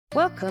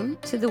Welcome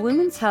to the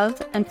Women's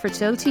Health and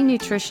Fertility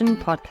Nutrition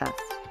Podcast.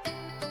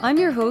 I'm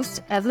your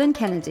host, Evelyn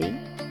Kennedy,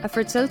 a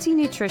fertility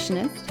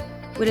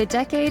nutritionist with a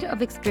decade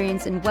of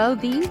experience in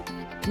well-being,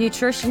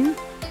 nutrition,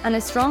 and a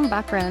strong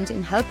background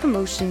in health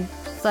promotion,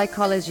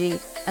 psychology,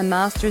 and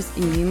masters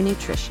in human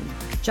nutrition.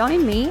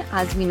 Join me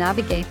as we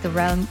navigate the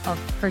realm of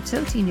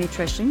fertility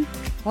nutrition,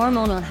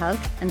 hormonal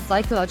health, and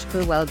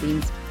psychological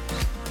well-being.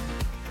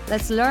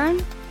 Let's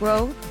learn,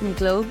 grow, and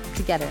glow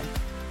together.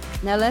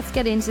 Now let's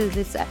get into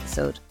this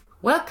episode.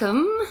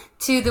 Welcome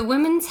to the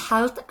Women's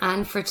Health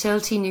and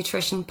Fertility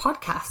Nutrition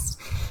Podcast.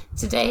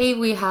 Today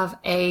we have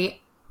a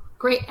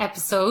great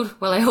episode.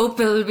 Well, I hope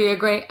it'll be a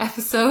great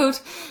episode.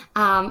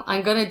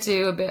 I'm going to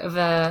do a bit of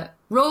a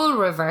role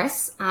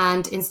reverse,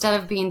 and instead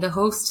of being the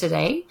host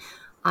today,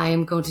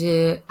 I'm going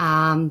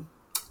to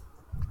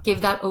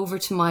give that over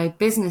to my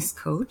business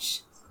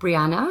coach,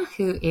 Brianna,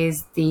 who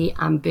is the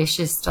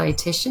ambitious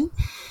dietitian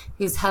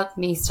who's helped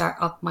me start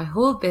up my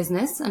whole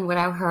business, and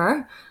without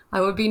her, I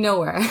would be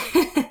nowhere.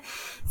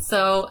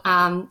 So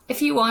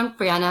if you want,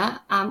 Brianna,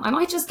 I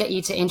might just get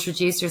you to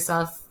introduce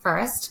yourself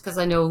first, because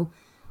I know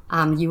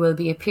you will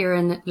be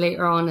appearing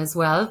later on as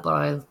well, but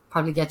I'll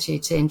probably get you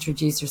to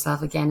introduce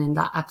yourself again in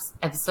that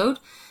episode.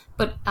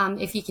 But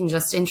if you can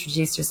just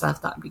introduce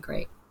yourself, that would be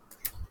great.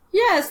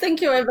 Yes,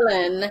 thank you,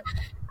 Evelyn.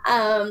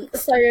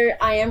 So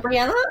I am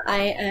Brianna.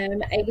 I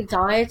am a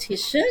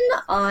dietitian.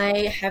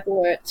 I have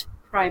worked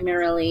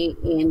primarily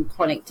in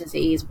chronic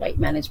disease, weight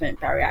management,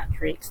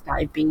 bariatrics,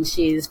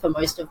 diabetes for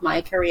most of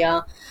my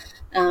career,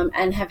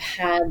 and have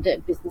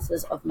had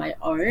businesses of my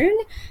own.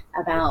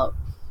 About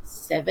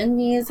 6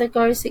 years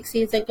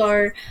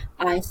ago,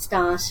 I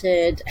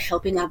started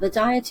helping other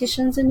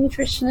dietitians and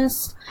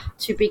nutritionists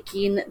to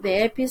begin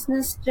their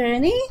business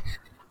journey.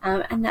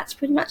 And that's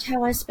pretty much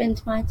how I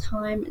spend my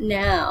time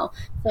now.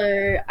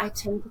 So I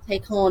tend to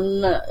take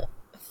on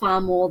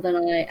far more than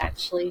I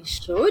actually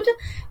should,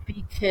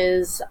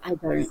 because I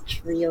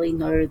don't really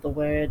know the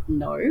word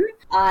no.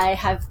 I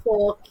have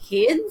 4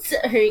 kids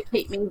who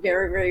keep me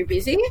very, very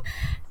busy,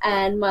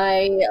 and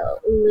my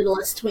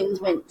littlest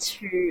twins went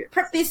to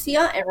prep this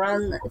year.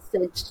 Everyone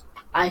said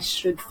I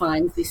should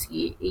find this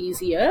year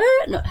easier,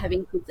 not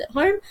having kids at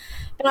home,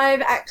 but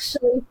I've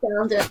actually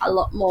found it a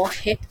lot more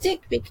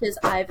hectic because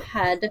I've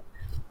had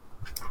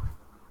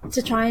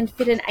to try and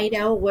fit an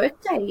 8-hour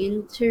workday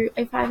into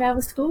a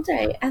 5-hour school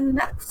day, and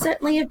that's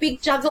certainly a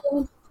big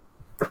juggle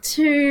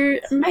to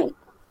make.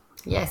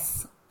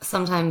 Yes,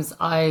 sometimes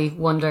I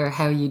wonder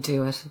how you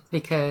do it,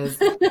 because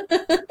you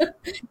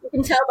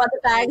can tell by the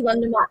bags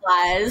under my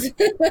eyes.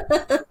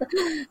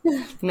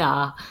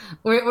 Nah,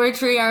 we're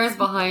 3 hours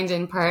behind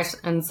in part,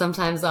 and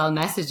sometimes I'll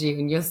message you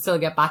and you'll still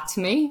get back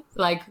to me,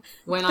 like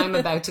when I'm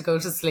about to go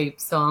to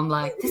sleep. So I'm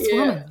like, this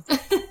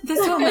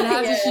woman,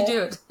 how does she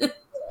do it?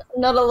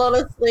 Not a lot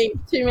of sleep,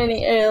 too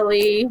many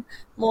early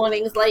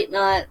mornings, late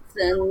nights,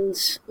 and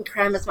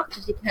cram as much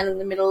as you can in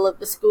the middle of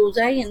the school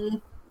day.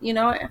 And, you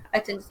know, I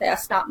tend to say I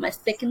start my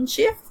second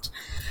shift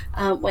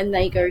when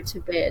they go to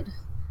bed.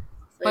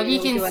 So but you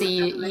can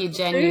see you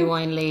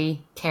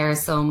genuinely care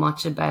so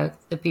much about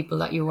the people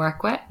that you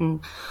work with.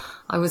 And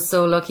I was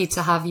so lucky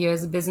to have you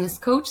as a business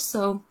coach.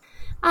 So,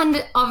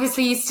 and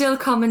obviously you still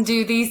come and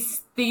do these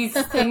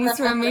things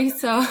for me.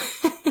 So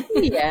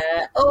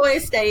yeah,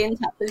 always stay in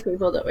touch with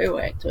people that we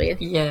worked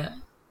with. Yeah.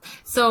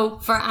 So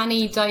for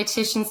any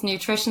dietitians,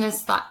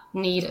 nutritionists that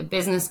need a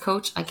business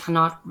coach, I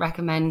cannot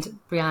recommend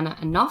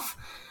Brianna enough.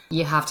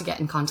 You have to get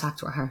in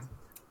contact with her.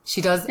 She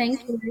does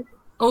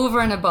over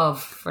and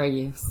above for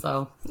you.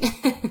 So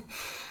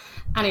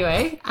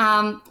anyway,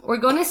 we're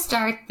going to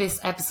start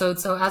this episode.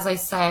 So as I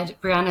said,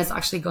 Brianna is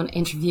actually going to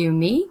interview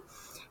me.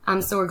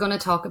 So we're going to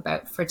talk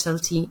about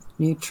fertility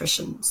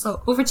nutrition.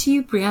 So over to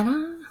you,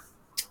 Brianna.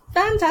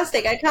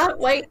 Fantastic. I can't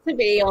wait to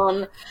be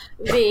on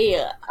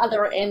the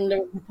other end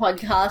of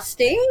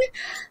podcasting.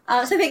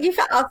 So thank you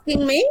for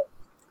asking me.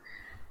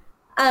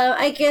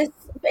 I guess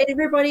for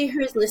everybody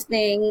who's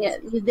listening,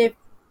 they're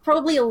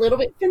probably a little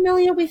bit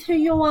familiar with who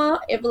you are,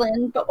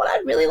 Evelyn, but what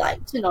I'd really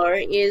like to know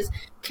is,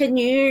 can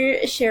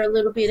you share a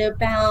little bit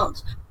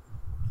about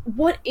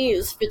what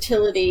is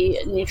fertility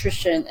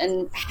nutrition,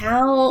 and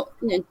how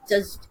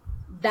does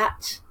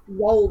that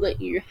role that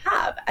you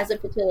have as a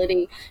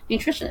fertility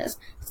nutritionist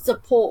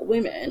support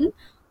women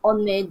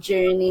on their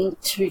journey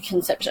to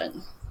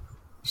conception?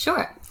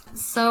 Sure.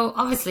 So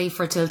obviously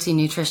fertility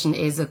nutrition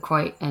is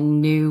quite a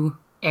new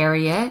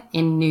area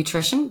in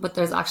nutrition, but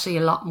there's actually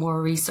a lot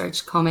more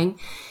research coming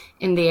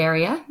in the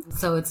area.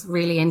 So it's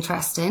really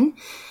interesting.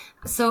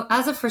 So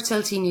as a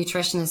fertility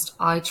nutritionist,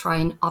 I try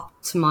and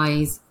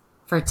optimize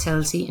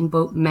fertility in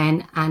both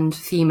men and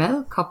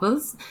female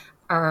couples,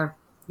 or,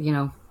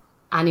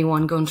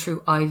 anyone going through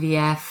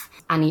IVF,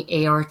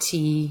 any ART.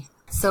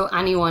 So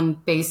anyone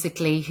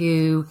basically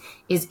who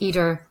is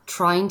either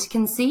trying to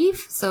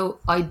conceive. So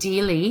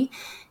ideally,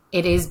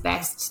 it is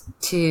best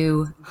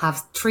to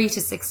have 3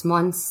 to 6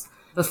 months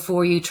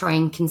before you try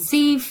and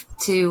conceive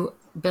to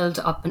build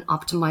up and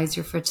optimize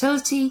your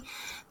fertility.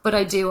 But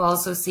I do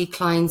also see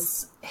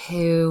clients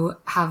who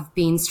have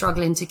been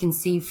struggling to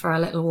conceive for a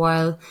little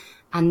while,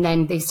 and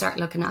then they start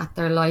looking at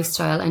their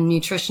lifestyle and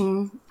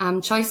nutrition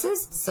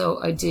choices.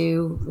 So I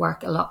do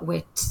work a lot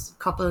with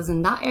couples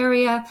in that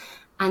area.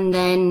 And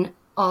then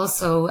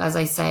also, as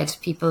I said,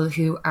 people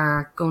who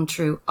are going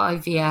through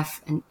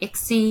IVF and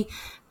ICSI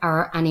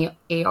or any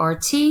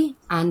ART.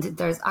 And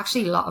there's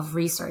actually a lot of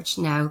research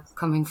now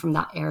coming from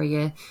that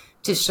area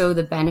to show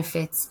the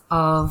benefits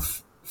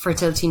of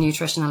fertility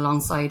nutrition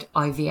alongside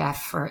IVF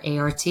for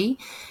ART.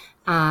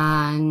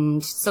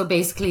 And so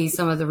basically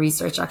some of the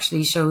research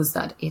actually shows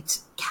that it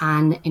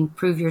can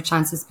improve your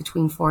chances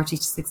between 40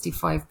 to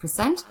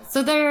 65%.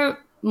 So they're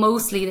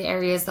mostly the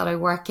areas that I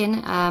work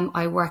in.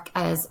 I work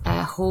as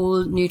a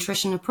whole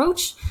nutrition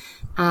approach,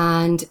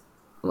 and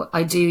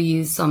I do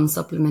use some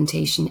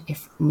supplementation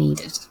if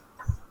needed.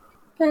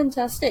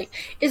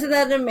 Fantastic. Isn't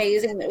that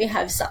amazing that we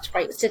have such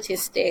great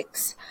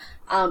statistics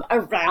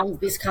around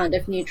this kind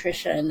of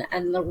nutrition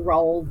and the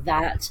role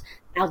that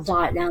our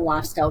diet and our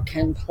lifestyle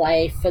can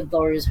play for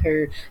those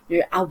who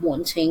are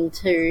wanting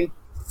to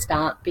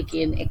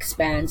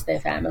expand their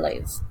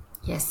families?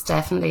 Yes,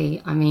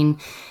 definitely. I mean,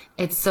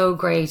 it's so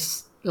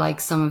great, like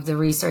some of the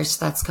research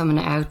that's coming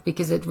out,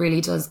 because it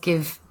really does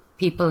give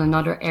people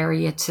another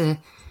area to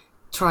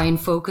try and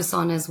focus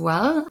on as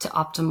well to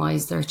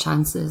optimize their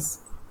chances.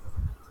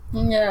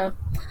 Yeah.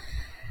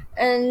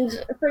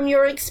 And from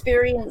your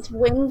experience,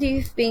 when do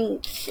you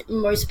think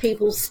most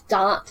people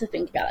start to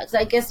think about it? Because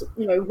I guess,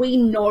 we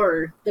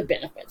know the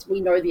benefits, we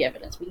know the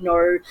evidence, we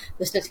know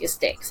the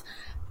statistics.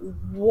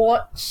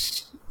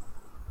 What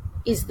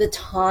is the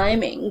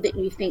timing that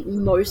you think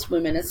most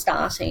women are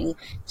starting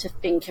to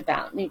think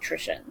about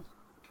nutrition?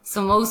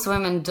 So most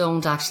women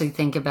don't actually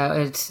think about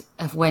it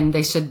of when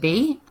they should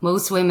be.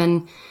 Most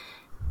women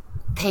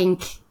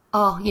think,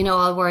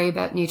 I'll worry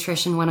about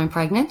nutrition when I'm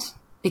pregnant,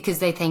 because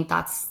they think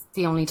that's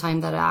the only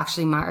time that it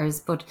actually matters.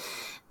 But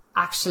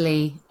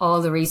actually,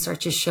 all the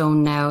research has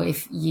shown now,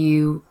 if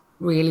you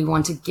really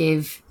want to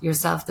give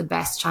yourself the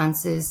best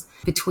chances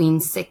between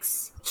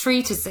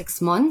 3 to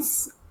 6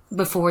 months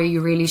before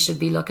you really should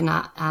be looking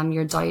at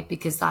your diet,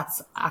 because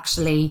that's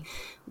actually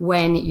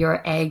when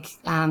your egg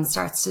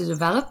starts to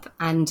develop.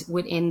 And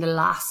within the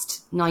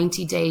last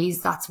 90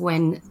 days, that's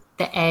when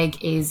the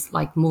egg is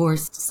like more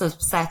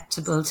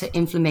susceptible to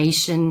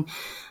inflammation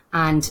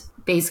and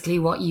basically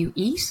what you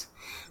eat.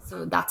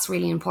 So that's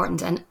really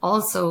important. And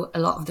also a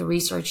lot of the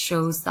research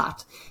shows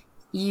that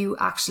you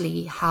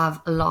actually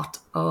have a lot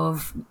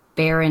of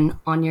bearing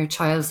on your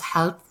child's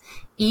health,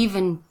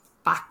 even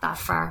back that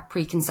far,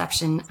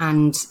 preconception,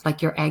 and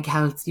like your egg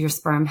health, your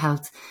sperm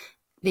health,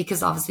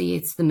 because obviously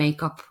it's the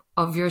makeup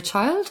of your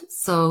child.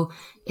 So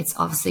it's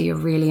obviously a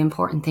really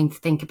important thing to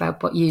think about,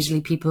 but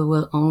usually people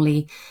will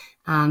only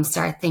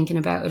start thinking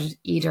about it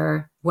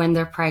either when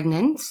they're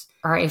pregnant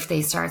or if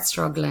they start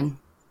struggling.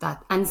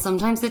 And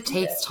sometimes it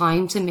takes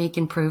time to make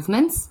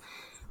improvements.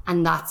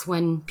 And that's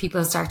when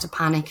people start to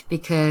panic,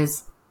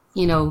 because,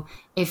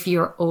 if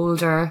you're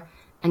older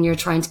and you're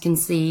trying to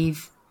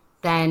conceive,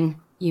 then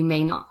you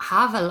may not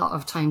have a lot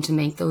of time to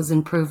make those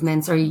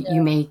improvements, or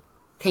you may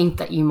think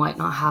that you might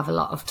not have a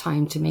lot of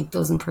time to make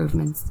those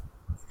improvements.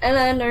 And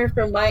I know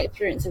from my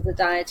experience as a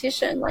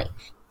dietitian,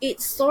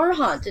 it's so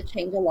hard to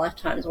change a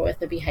lifetime's worth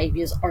of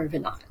behaviors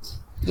overnight.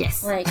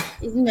 Yes.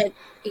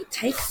 It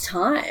takes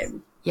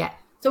time. Yeah.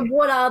 So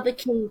what are the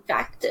key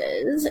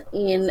factors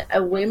in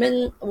a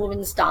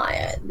woman's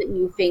diet that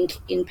you think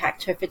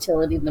impact her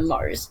fertility the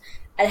most,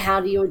 and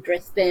how do you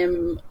address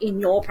them in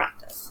your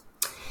practice?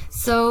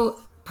 So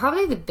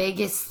probably the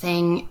biggest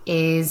thing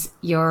is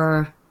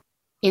your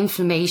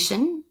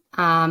inflammation.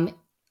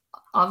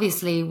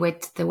 Obviously,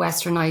 with the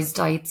westernized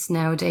diets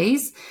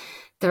nowadays,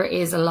 there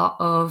is a lot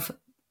of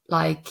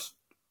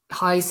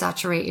high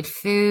saturated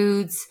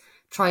foods,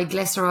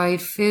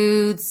 triglyceride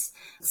foods.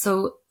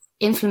 So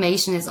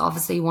inflammation is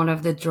obviously one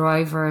of the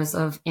drivers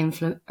of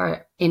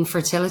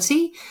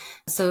infertility.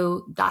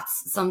 So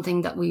that's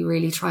something that we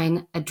really try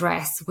and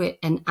address with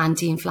an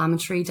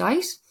anti-inflammatory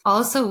diet.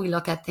 Also, we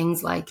look at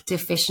things like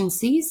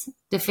deficiencies.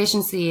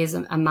 Deficiency is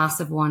a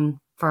massive one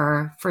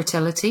for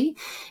fertility.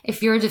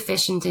 If you're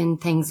deficient in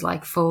things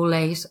like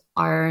folate,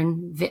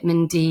 iron,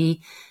 vitamin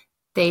D,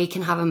 they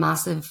can have a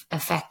massive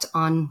effect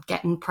on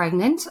getting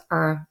pregnant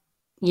or,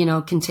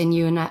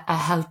 continuing a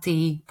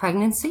healthy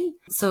pregnancy.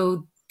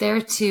 So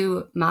they're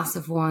two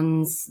massive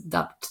ones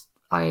that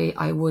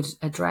I would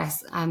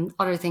address.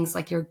 Other things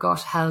like your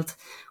gut health,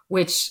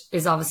 which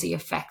is obviously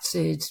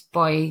affected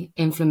by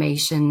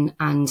inflammation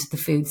and the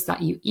foods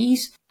that you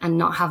eat, and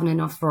not having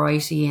enough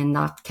variety in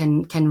that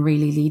can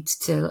really lead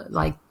to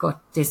gut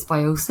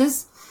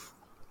dysbiosis.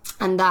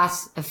 And that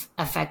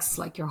affects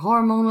your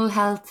hormonal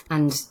health,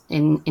 and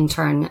in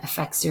turn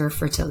affects your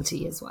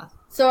fertility as well.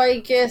 So I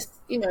guess,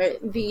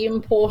 the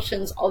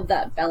importance of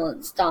that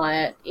balanced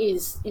diet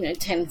is,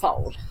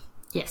 tenfold.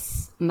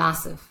 Yes,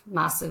 massive,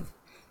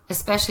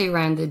 especially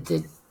around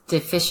the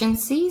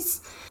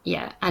deficiencies.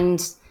 Yeah,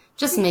 and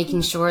just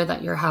making sure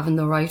that you're having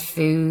the right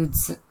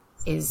foods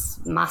is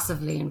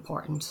massively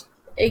important.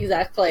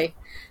 Exactly.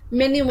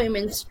 Many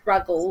women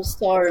struggle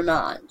so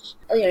much,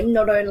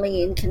 not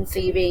only in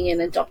conceiving and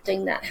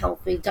adopting that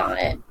healthy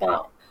diet,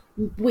 but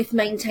with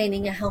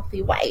maintaining a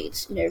healthy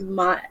weight.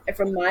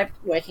 From my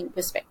working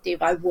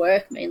perspective, I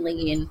work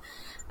mainly in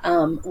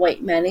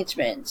weight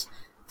management.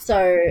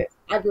 So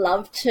I'd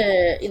love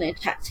to,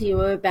 chat to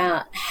you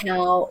about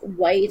how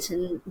weight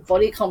and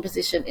body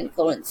composition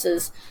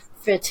influences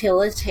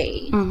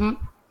fertility.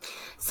 Mm-hmm.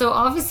 So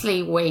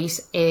obviously weight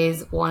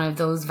is one of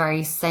those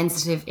very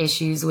sensitive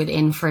issues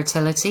within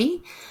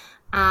fertility.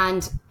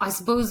 And I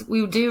suppose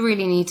we do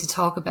really need to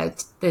talk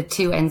about the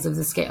two ends of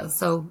the scale.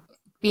 So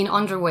being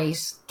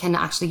underweight can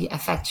actually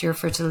affect your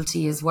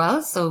fertility as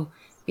well. So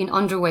being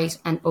underweight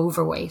and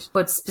overweight.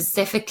 But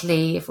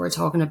specifically, if we're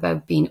talking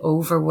about being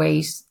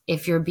overweight,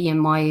 if your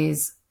BMI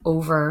is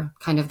over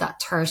kind of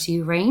that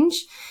 30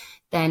 range,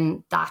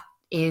 then that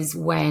is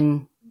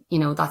when,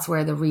 that's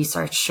where the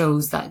research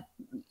shows that,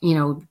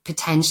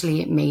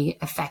 potentially it may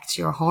affect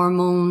your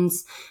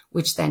hormones,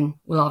 which then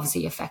will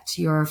obviously affect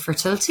your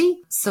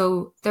fertility.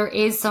 So there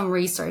is some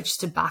research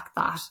to back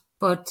that.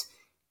 But,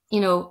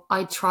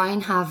 I try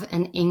and have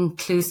an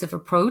inclusive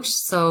approach.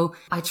 So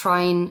I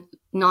try and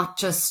not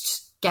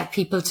just get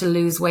people to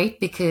lose weight,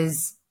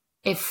 because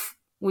if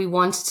we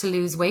want to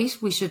lose weight,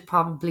 we should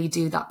probably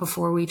do that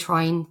before we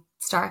try and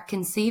start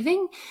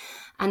conceiving.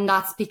 And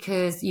that's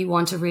because you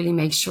want to really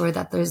make sure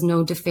that there's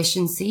no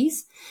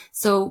deficiencies.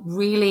 So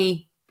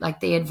really, like,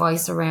 the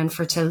advice around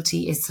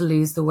fertility is to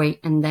lose the weight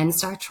and then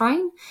start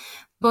trying.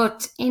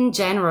 But in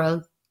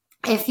general,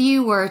 if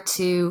you were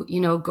to,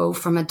 go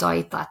from a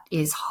diet that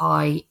is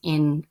high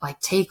in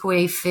like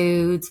takeaway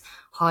foods,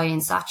 high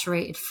in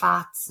saturated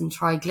fats and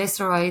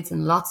triglycerides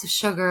and lots of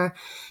sugar,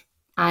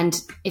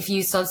 and if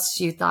you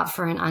substitute that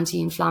for an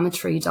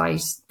anti-inflammatory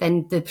diet,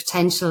 then the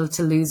potential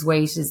to lose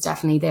weight is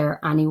definitely there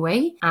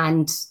anyway,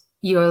 and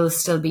you'll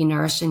still be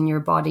nourishing your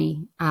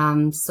body.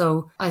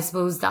 So I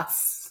suppose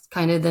that's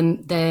kind of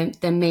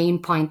the main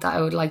point that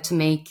I would like to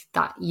make,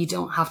 that you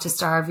don't have to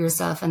starve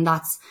yourself, and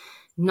that's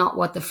not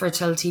what the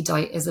fertility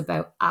diet is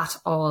about at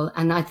all.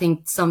 And I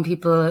think some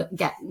people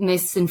get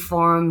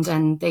misinformed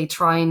and they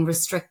try and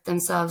restrict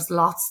themselves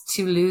lots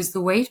to lose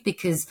the weight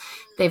because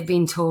they've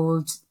been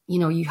told,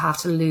 you have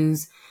to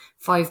lose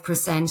 5%,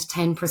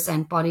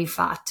 10% body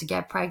fat to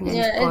get pregnant.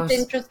 Yeah, it's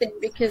interesting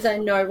because I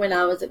know when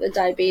I was at the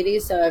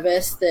diabetes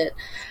service that,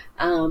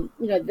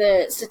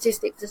 the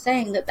statistics are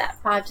saying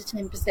that 5 to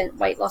 10%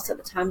 weight loss at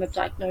the time of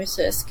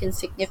diagnosis can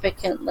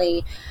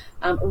significantly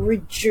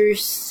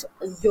reduce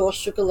your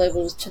sugar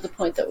levels to the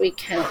point that we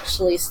can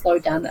actually slow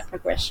down that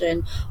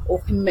progression or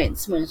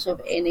commencement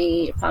of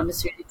any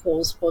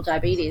pharmaceuticals for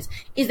diabetes.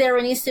 Is there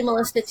any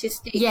similar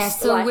statistics? Yes,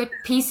 so with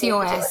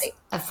PCOS,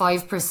 a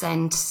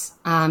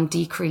 5%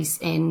 decrease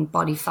in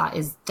body fat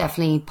is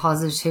definitely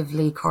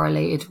positively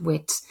correlated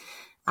with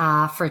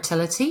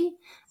fertility.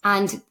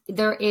 And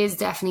there is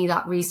definitely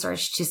that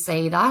research to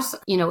say that,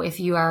 if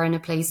you are in a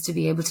place to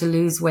be able to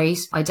lose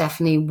weight, I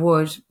definitely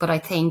would. But I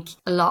think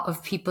a lot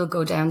of people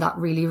go down that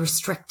really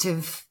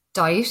restrictive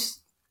diet.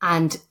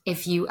 And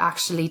if you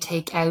actually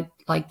take out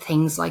like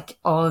things like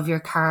all of your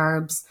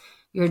carbs,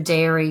 your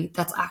dairy,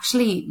 that's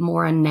actually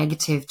more a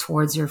negative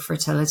towards your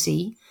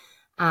fertility.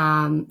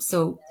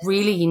 So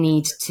really you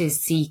need to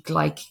seek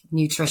like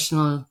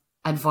nutritional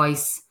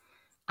advice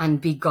and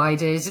be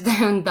guided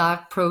down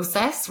that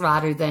process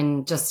rather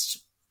than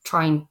just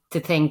trying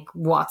to think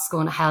what's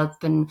going to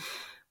help and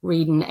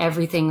reading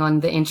everything on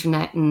the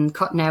internet and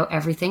cutting out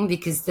everything,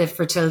 because the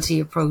fertility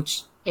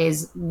approach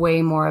is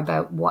way more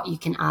about what you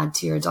can add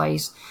to your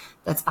diet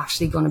that's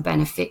actually going to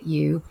benefit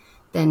you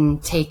than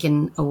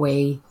taking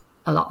away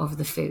a lot of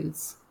the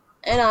foods.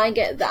 And I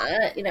get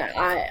that,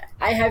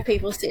 I have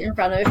people sit in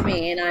front of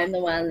me and I'm the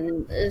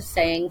one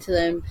saying to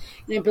them,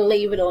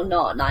 believe it or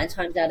not, 9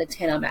 times out of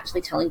 10, I'm actually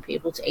telling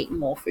people to eat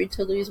more food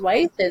to lose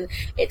weight. And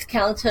it's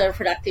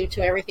counterproductive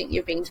to everything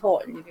you've been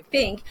taught and you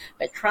think,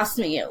 but trust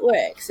me, it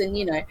works. And,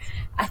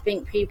 I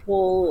think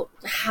people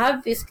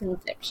have this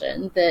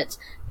conception that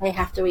they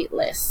have to eat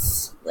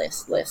less,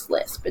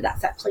 but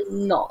that's actually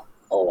not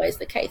always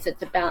the case.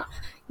 It's about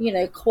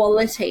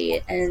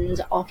quality and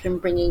often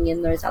bringing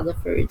in those other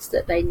foods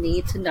that they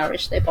need to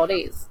nourish their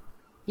bodies.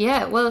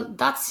 Yeah, well,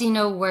 that's,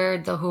 where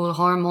the whole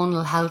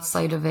hormonal health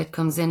side of it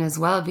comes in as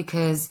well,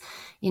 because,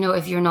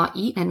 if you're not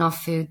eating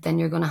enough food, then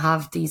you're going to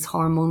have these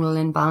hormonal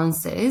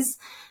imbalances,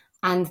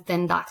 and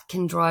then that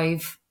can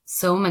drive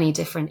so many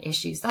different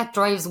issues. That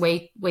drives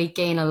weight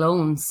gain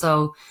alone.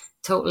 So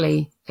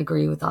totally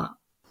agree with that.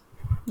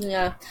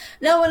 Yeah.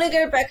 Now I want to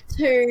go back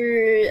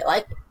to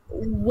like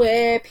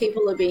where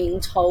people are being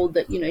told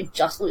that,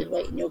 just lose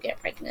weight and you'll get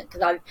pregnant.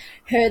 Because I've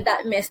heard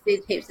that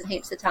message heaps and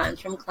heaps of times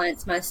from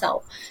clients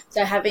myself.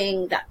 So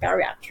having that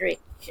bariatric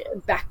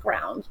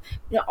background,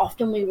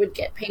 often we would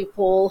get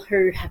people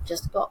who have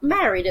just got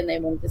married and they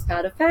wanted to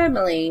start a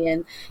family,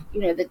 and,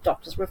 the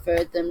doctors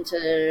referred them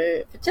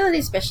to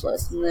fertility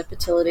specialists, and the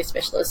fertility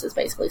specialist has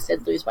basically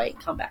said, lose weight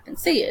and come back and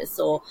see us,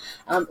 or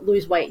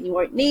lose weight and you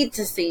won't need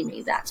to see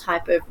me. That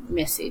type of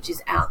message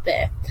is out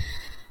there.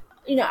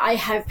 I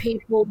have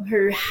people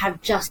who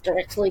have just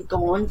directly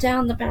gone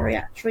down the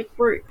bariatric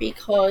route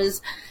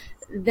because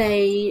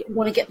they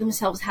want to get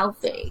themselves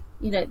healthy.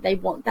 They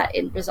want that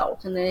end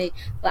result, and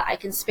I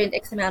can spend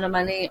X amount of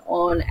money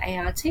on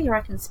ART, or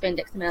I can spend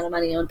X amount of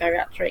money on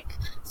bariatric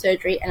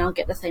surgery, and I'll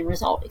get the same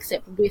result.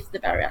 Except with the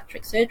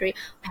bariatric surgery,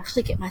 I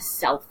actually get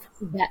myself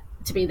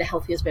to be the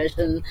healthiest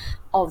version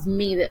of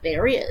me that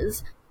there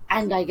is,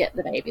 and I get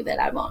the baby that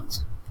I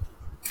want.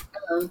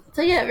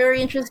 So yeah,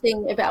 very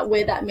interesting about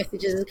where that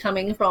message is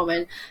coming from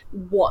and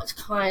what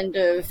kind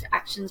of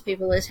actions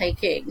people are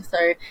taking.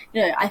 So,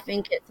 I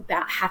think it's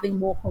about having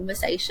more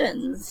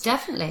conversations.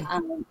 Definitely.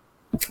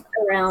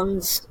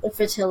 Around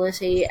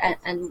fertility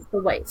and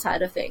the weight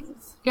side of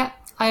things. Yeah,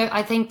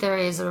 I think there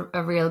is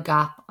a real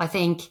gap. I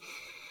think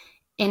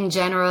in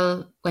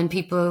general, when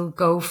people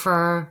go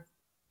for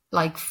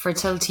like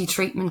fertility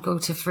treatment, go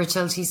to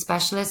fertility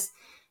specialists,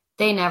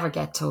 they never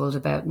get told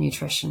about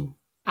nutrition.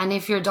 And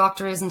if your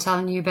doctor isn't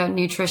telling you about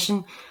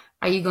nutrition,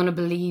 are you going to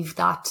believe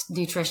that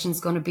nutrition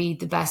is going to be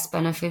the best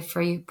benefit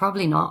for you?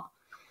 Probably not,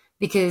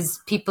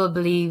 because people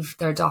believe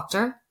their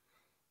doctor.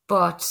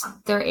 But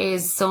there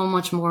is so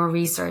much more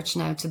research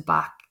now to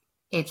back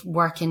it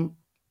working,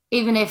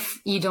 even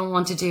if you don't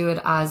want to do it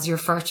as your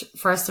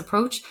first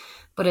approach,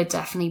 but it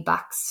definitely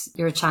backs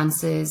your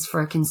chances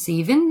for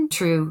conceiving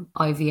through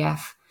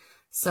IVF.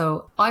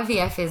 So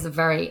IVF is a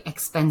very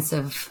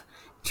expensive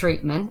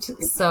treatment.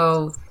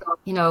 So,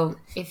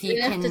 if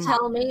you have to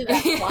tell me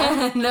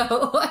that.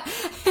 No.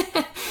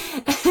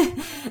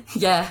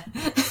 Yeah.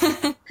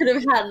 Could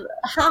have had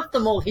half the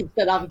mortgage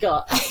that I've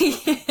got.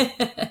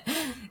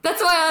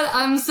 That's why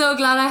I'm so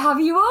glad I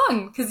have you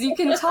on, because you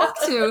can talk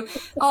to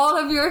all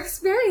of your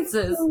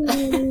experiences.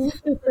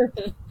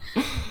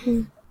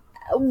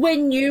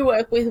 When you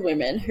work with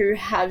women who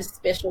have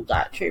special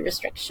dietary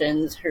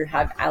restrictions, who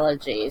have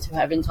allergies, who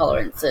have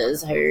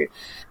intolerances, who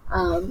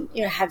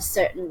have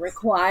certain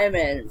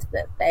requirements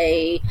that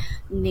they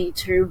need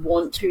to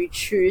want to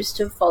choose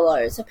to follow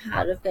as a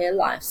part of their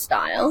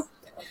lifestyle,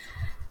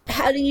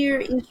 how do you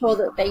ensure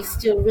that they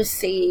still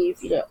receive,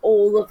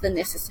 all of the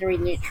necessary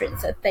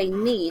nutrients that they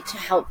need to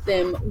help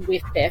them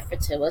with their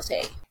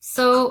fertility?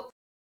 So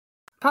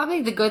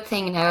probably the good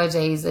thing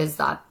nowadays is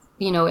that,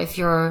 if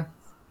you're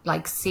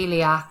like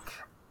celiac,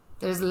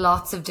 there's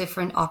lots of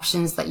different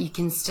options that you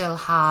can still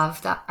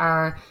have that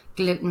are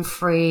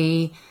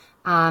gluten-free.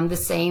 The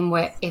same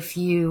way if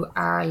you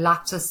are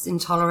lactose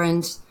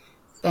intolerant,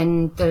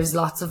 then there's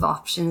lots of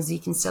options you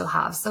can still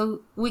have.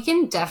 So we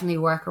can definitely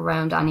work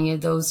around any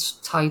of those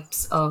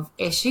types of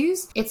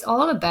issues. It's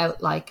all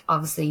about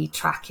obviously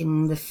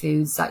tracking the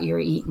foods that you're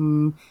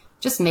eating,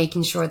 just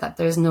making sure that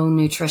there's no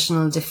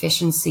nutritional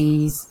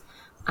deficiencies,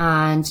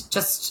 and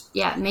just,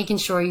 making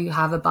sure you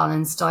have a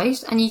balanced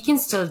diet. And you can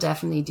still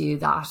definitely do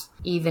that,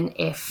 even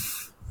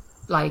if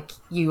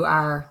you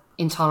are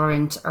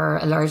intolerant or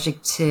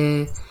allergic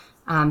to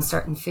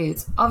certain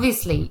foods.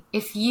 Obviously,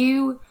 if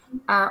you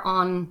are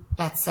on,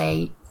 let's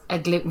say, a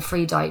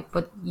gluten-free diet,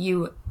 but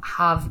you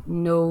have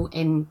no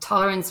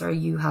intolerance or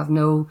you have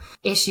no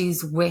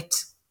issues with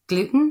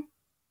gluten,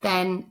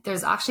 then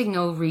there's actually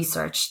no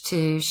research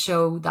to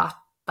show that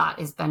that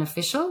is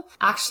beneficial.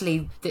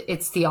 Actually,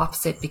 it's the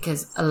opposite,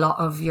 because a lot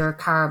of your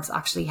carbs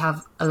actually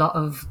have a lot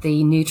of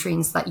the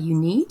nutrients that you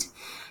need.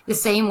 The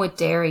same with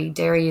dairy.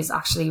 Dairy is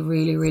actually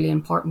really, really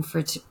important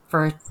for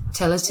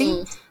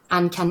fertility.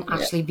 And can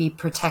actually be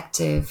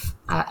protective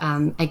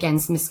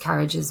against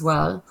miscarriage as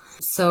well.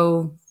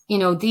 So,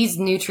 these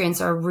nutrients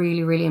are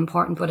really, really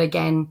important. But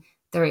again,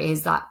 there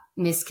is that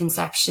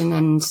misconception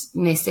and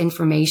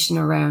misinformation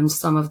around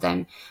some of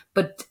them.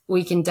 But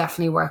we can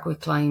definitely work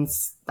with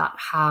clients that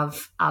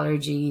have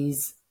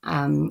allergies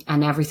and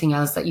everything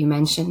else that you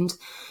mentioned.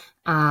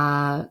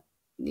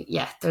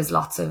 There's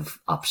lots of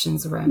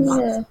options around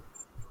that.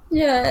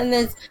 Yeah, and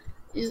there's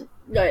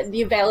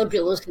the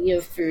availability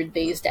of food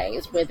these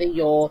days, whether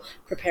you're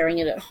preparing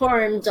it at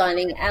home,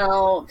 dining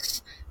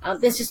out,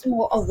 there's just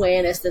more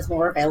awareness, there's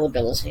more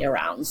availability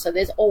around. So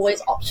there's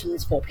always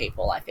options for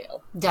people, I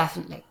feel.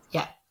 Definitely,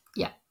 yeah.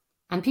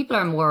 And people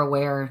are more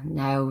aware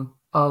now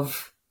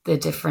of the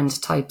different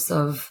types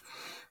of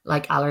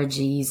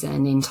allergies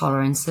and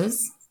intolerances.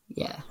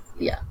 Yeah.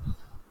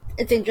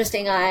 It's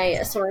interesting.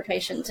 I saw a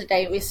patient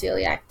today with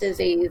celiac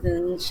disease,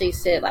 and she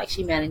said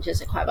she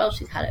manages it quite well.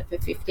 She's had it for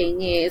 15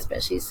 years,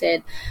 but she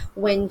said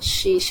when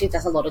she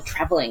does a lot of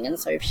traveling, and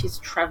so if she's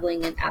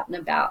traveling and out and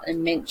about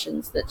and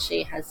mentions that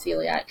she has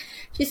celiac,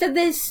 she said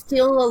there's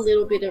still a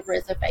little bit of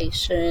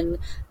reservation,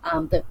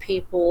 that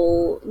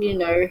people,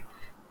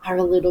 are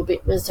a little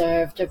bit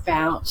reserved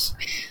about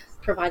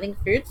providing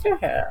food for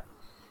her.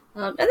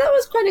 And that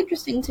was quite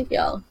interesting to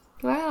hear.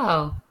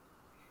 Wow.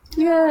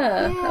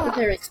 Yeah, that was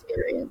her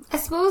experience. I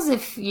suppose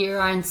if you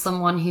aren't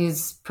someone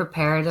who's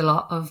prepared a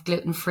lot of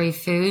gluten-free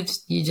food,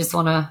 you just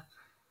want to,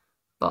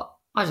 but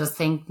I just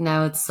think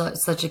now it's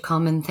such a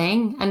common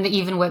thing. And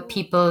even with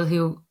people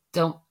who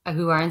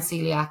aren't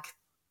celiac,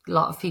 a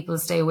lot of people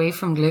stay away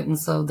from gluten.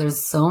 So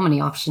there's so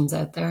many options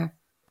out there.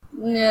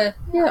 Yeah.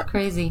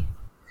 Crazy.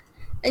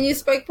 And you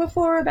spoke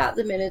before about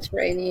the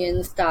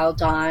Mediterranean style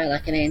diet,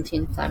 like an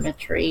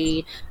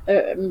anti-inflammatory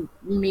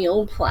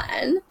meal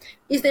plan.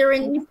 Is there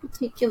any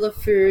particular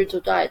foods or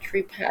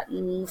dietary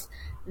patterns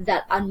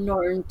that are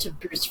known to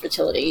boost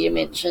fertility? You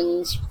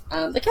mentioned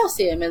the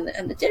calcium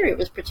and the dairy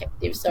was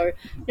protective. So,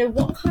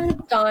 what kind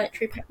of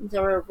dietary patterns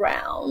are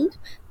around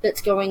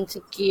that's going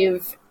to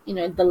give,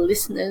 the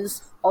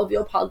listeners of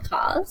your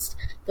podcast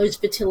those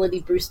fertility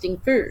boosting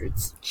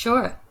foods?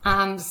 Sure.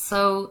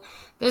 So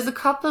there's a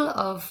couple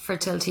of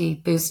fertility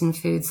boosting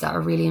foods that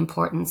are really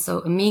important.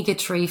 So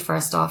omega-3,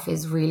 first off,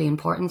 is really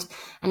important.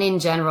 And in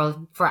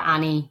general, for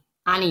any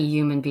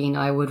human being,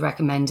 I would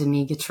recommend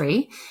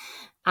omega-3.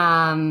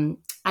 And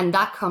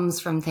that comes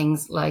from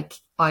things like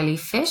oily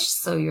fish,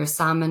 so your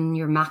salmon,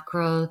 your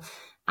mackerel,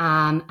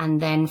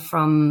 and then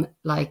from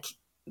like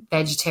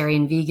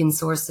vegetarian, vegan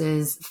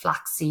sources,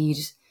 flaxseed.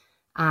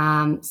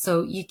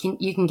 So you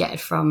can get it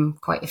from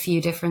quite a few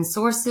different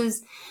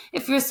sources.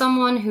 If you're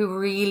someone who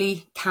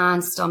really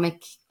can't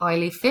stomach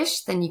oily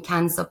fish, then you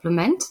can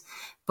supplement.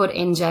 But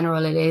in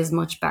general, it is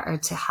much better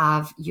to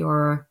have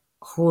your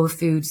whole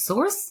food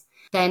source.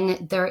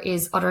 Then there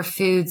is other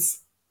foods.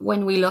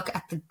 When we look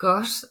at the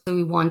gut,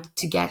 we want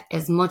to get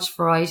as much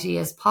variety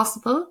as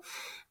possible.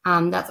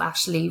 That's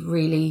actually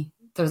really,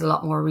 there's a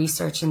lot more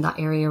research in that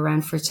area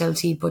around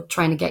fertility, but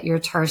trying to get your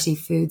 30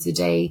 foods a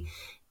day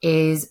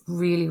is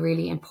really,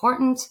 really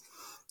important.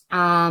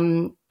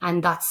 And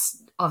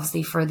that's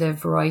obviously for the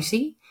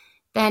variety.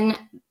 Then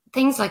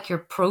things like your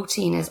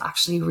protein is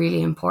actually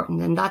really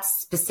important. And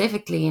that's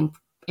specifically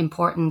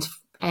important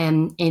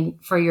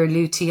for your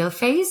luteal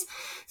phase.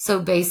 So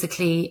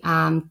basically,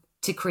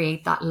 to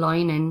create that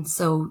lining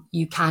so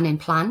you can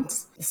implant.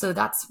 So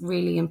that's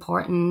really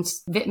important.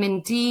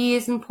 Vitamin D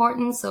is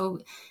important. So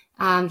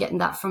getting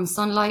that from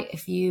sunlight.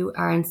 If you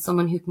aren't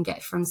someone who can get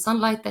it from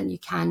sunlight, then you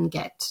can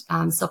get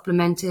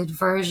supplemented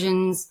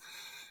versions.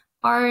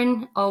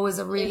 Iron, always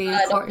a really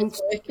important.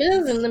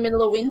 Workers in the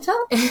middle of winter.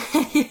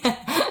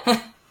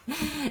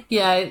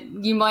 Yeah,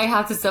 you might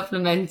have to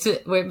supplement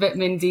with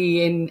vitamin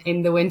D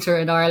in the winter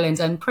in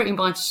Ireland and pretty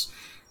much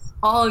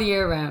all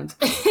year round.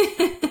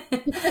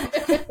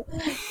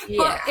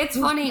 But it's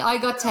funny, I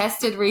got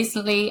tested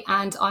recently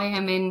and I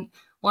am in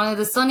one of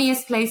the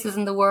sunniest places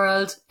in the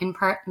world in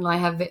Perth, and I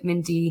have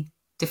vitamin D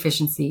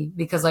deficiency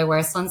because I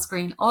wear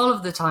sunscreen all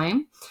of the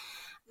time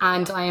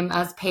and I am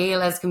as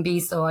pale as can be,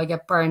 so I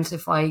get burnt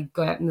if I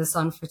go out in the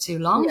sun for too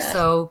long. Yeah.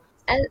 So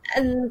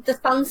and the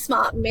Sun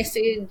Smart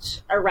message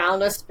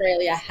around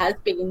Australia has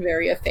been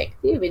very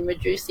effective in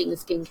reducing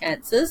skin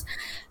cancers.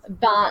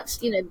 But,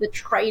 the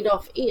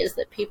trade-off is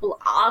that people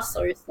are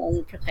so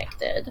sun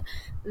protected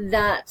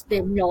that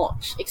they're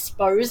not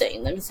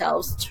exposing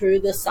themselves to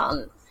the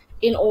sun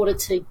in order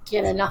to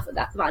get enough of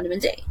that vitamin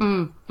D.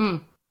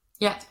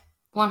 Yeah,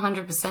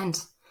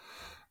 100%.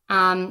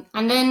 And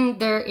then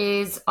there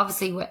is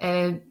obviously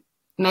a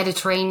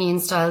Mediterranean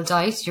style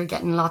diet. You're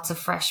getting lots of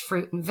fresh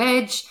fruit and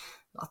veg,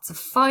 lots of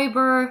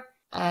fiber,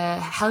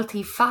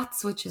 healthy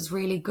fats, which is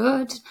really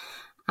good.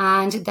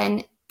 And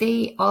then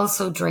they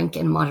also drink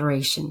in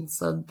moderation.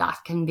 So that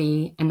can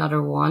be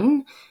another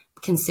one.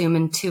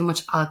 Consuming too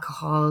much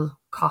alcohol,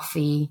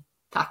 coffee,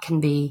 that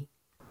can be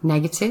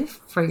negative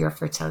for your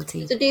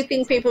fertility. So do you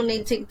think people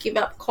need to give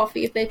up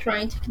coffee if they're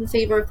trying to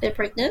conceive or if they're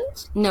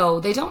pregnant? No,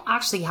 they don't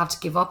actually have to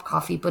give up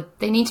coffee, but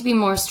they need to be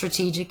more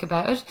strategic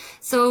about it.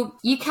 So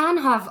you can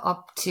have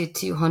up to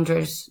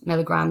 200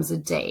 milligrams a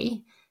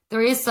day.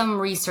 There is some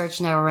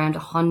research now around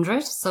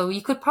 100, so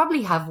you could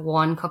probably have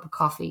 1 cup of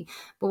coffee.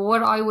 But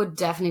what I would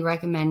definitely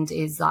recommend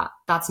is that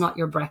that's not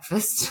your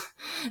breakfast,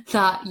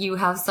 that you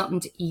have something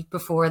to eat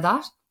before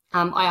that.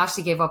 I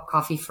actually gave up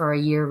coffee for a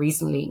year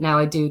recently. Now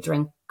I do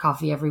drink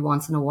coffee every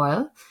once in a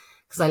while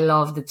because I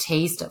love the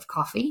taste of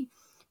coffee.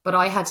 But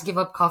I had to give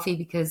up coffee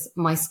because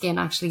my skin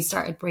actually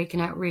started breaking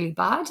out really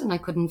bad and I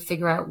couldn't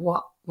figure out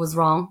what was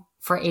wrong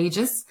for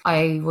ages.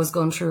 I was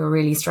going through a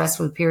really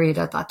stressful period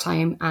at that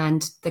time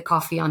and the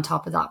coffee on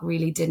top of that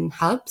really didn't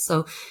help.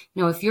 So,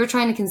 if you're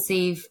trying to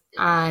conceive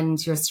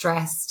and you're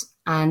stressed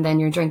and then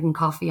you're drinking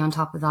coffee on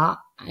top of that,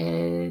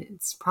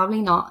 it's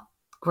probably not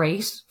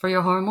great for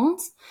your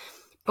hormones.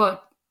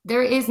 But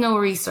there is no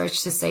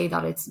research to say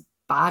that it's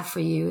bad for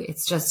you.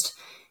 It's just,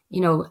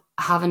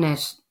 having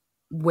it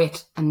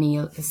with a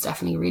meal is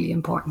definitely really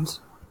important.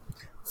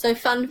 So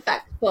fun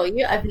fact for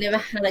you, I've never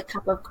had a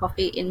cup of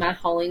coffee in my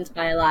whole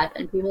entire life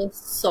and people are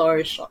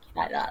so shocked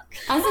by that.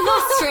 As an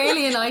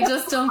Australian, I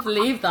just don't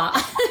believe that.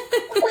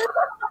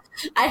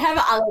 I have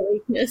other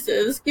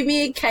weaknesses. Give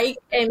me a cake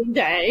any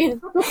day.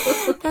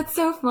 That's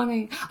so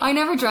funny. I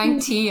never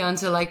drank tea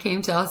until I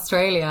came to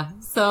Australia.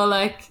 So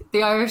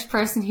the Irish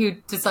person who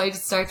decided to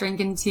start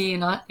drinking tea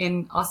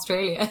in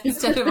Australia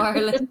instead of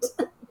Ireland.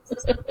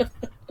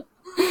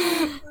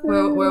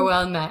 We're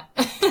well met.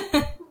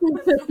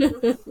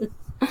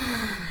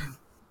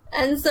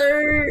 And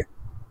so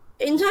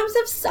in terms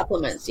of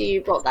supplements,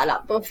 you brought that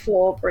up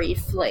before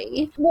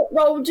briefly. What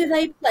role do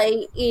they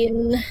play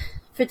in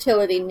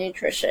fertility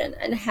nutrition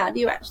and how do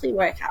you actually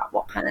work out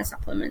what kind of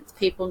supplements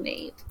people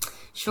need?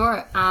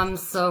 Sure.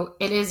 So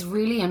it is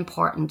really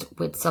important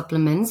with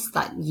supplements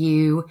that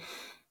you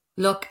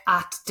look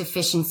at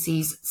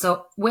deficiencies.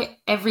 So with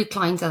every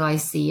client that I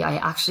see, I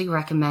actually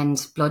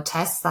recommend blood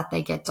tests that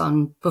they get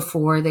done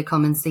before they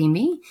come and see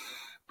me.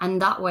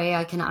 And that way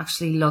I can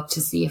actually look to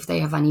see if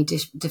they have any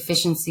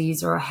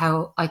deficiencies or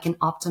how I can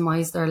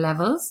optimize their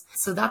levels.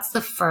 So that's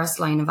the first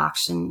line of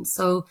action.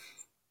 So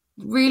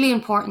really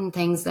important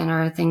things then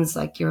are things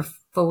like your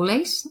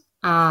folate.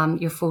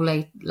 Your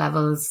folate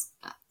levels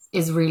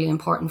is really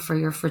important for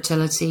your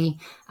fertility.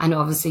 And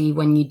obviously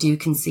when you do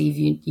conceive,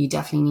 you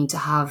definitely need to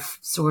have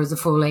stores of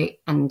folate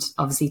and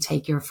obviously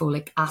take your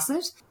folic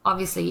acid.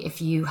 Obviously,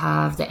 if you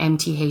have the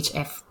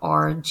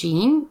MTHFR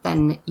gene,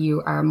 then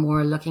you are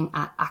more looking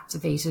at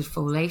activated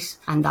folate,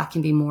 and that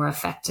can be more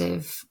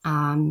effective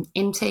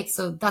intake.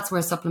 So that's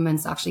where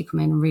supplements actually come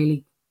in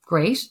really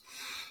great.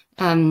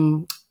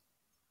 I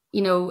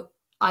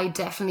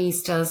definitely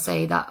still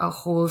say that a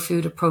whole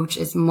food approach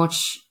is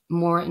much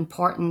more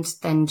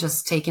important than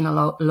just taking a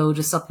load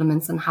of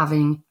supplements and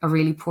having a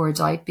really poor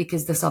diet,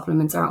 because the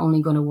supplements are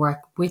only going to work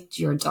with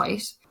your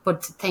diet.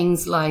 But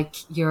things like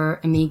your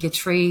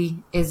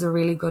omega-3 is a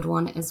really good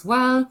one as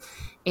well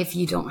if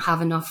you don't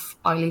have enough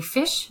oily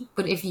fish.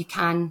 But if you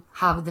can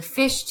have the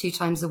fish 2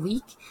 times a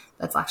week,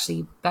 that's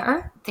actually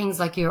better. Things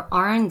like your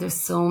iron, there's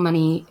so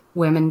many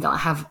women that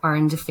have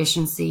iron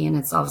deficiency, and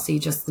it's obviously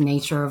just the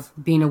nature of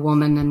being a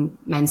woman and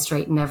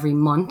menstruating every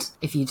month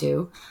if you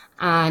do.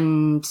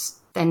 And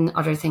then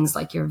other things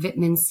like your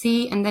vitamin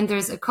C. And then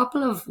there's a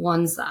couple of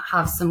ones that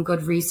have some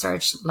good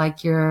research,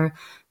 like your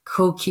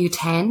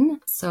CoQ10.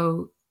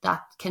 So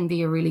that can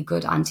be a really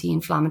good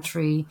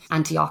anti-inflammatory,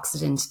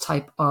 antioxidant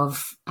type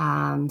of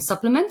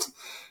supplement.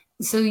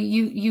 So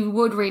you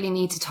would really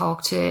need to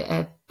talk to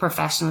a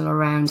professional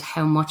around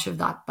how much of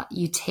that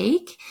you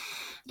take.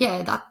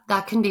 Yeah,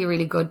 that can be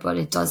really good, but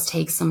it does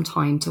take some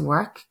time to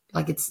work.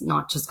 Like, it's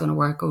not just going to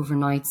work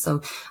overnight.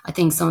 So I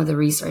think some of the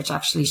research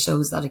actually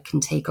shows that it can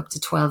take up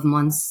to 12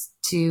 months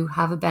to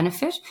have a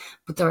benefit,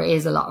 but there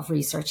is a lot of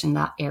research in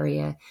that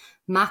area.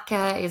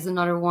 Maca is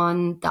another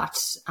one that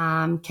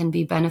can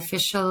be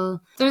beneficial.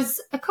 There's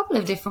a couple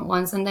of different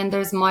ones. And then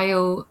there's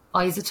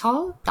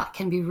myoisotal that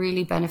can be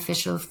really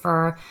beneficial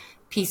for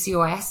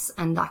PCOS,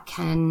 and that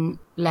can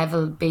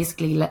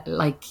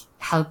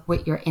help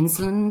with your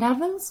insulin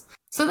levels.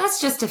 So that's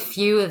just a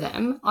few of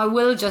them. I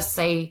will just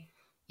say,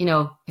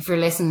 if you're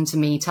listening to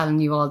me telling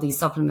you all these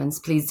supplements,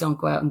 please don't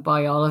go out and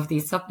buy all of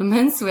these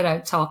supplements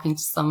without talking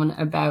to someone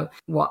about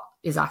what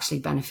is actually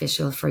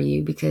beneficial for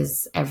you,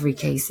 because every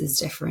case is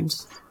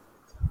different.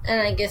 And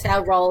I guess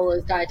our role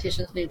as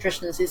dietitians,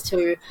 nutritionists, is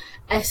to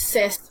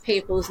assess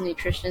people's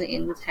nutrition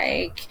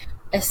intake,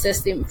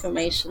 assess the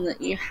information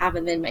that you have,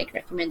 and then make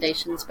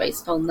recommendations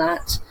based on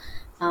that,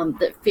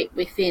 that fit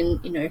within,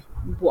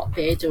 what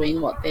they're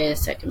doing, what their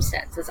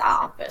circumstances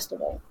are, first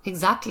of all.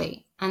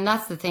 Exactly. And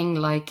that's the thing,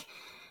 like,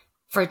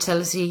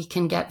 fertility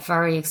can get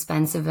very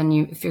expensive, and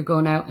if you're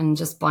going out and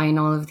just buying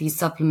all of these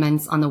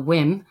supplements on a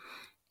whim,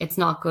 it's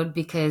not good,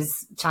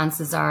 because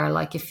chances are,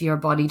 like, if your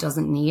body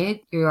doesn't need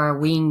it, you are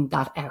weaning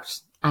that out,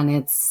 and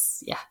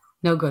it's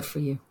no good for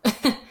you.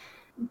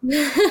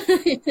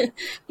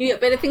 You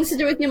got better things to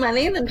do with your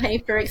money than pay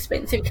for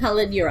expensive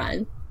coloured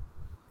urine.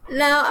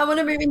 Now, I want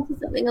to move into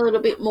something a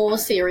little bit more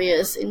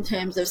serious in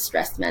terms of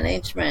stress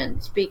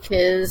management,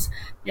 because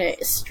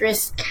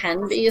stress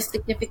can be a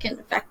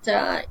significant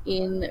factor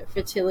in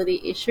fertility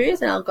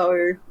issues, and I'll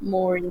go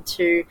more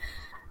into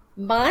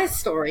my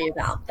story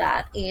about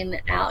that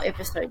in our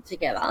episode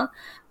together.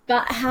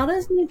 But how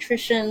does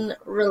nutrition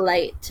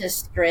relate to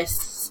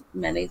stress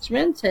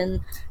management,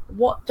 and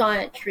what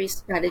dietary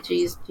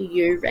strategies do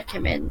you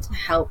recommend to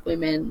help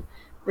women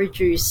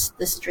reduce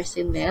the stress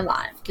in their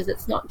life? Because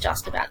it's not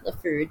just about the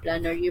food, but I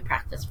know you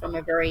practice from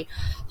a very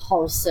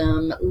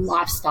wholesome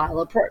lifestyle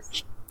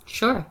approach.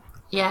 Sure.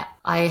 Yeah,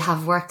 I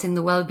have worked in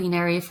the wellbeing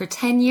area for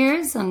 10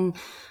 years and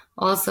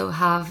also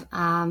have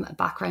a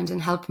background in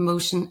health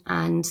promotion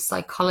and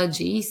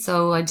psychology.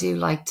 So I do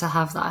like to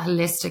have that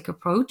holistic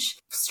approach.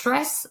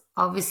 Stress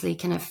obviously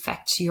can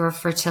affect your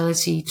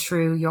fertility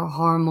through your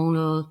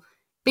hormonal.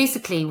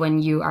 Basically, when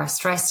you are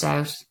stressed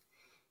out,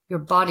 your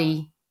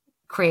body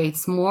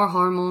creates more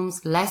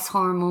hormones, less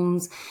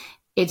hormones.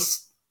 It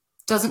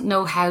doesn't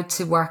know how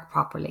to work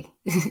properly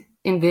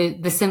in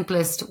the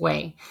simplest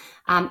way.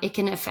 It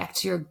can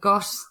affect your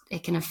gut.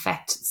 It can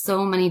affect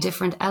so many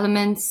different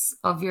elements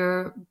of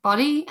your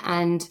body,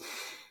 and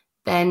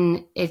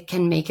then it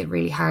can make it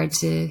really hard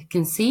to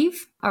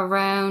conceive.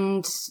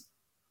 Around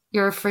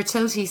your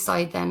fertility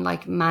side, then,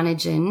 like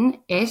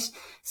managing it.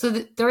 So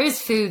there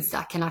is foods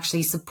that can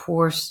actually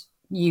support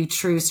you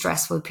through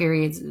stressful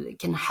periods. It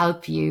can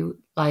help you,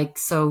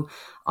 so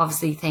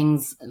obviously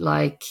things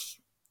like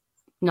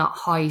not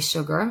high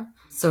sugar,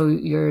 so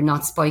you're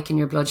not spiking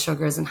your blood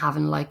sugars and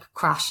having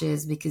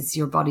crashes, because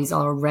your body's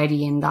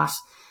already in that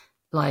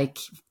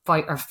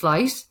fight or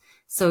flight.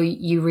 So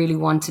you really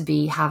want to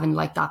be having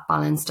that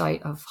balanced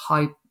diet of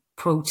high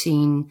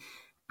protein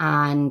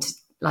and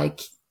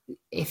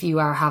if you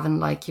are having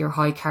like your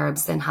high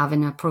carbs, then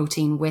having a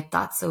protein with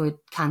that, so it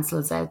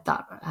cancels out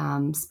that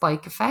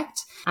spike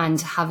effect. And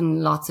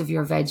having lots of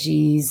your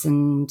veggies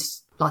and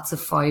lots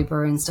of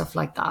fiber and stuff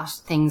like that.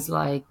 Things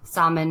like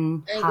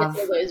salmon And have...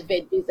 all those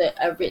veggies that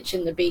are rich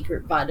in the B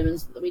group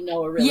vitamins that we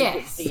know are really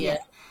good for your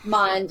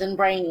mind and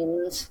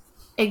brains.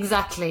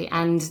 Exactly.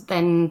 And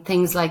then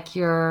things like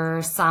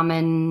your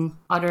salmon,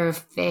 other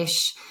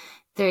fish,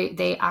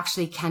 they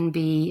actually can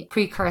be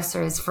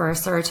precursors for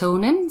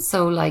serotonin.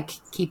 So like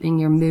keeping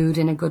your mood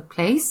in a good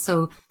place.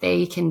 So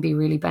they can be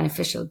really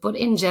beneficial. But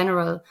in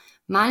general,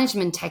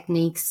 management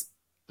techniques,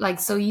 like,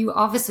 so you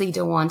obviously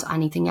don't want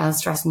anything else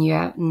stressing you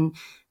out. And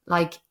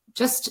like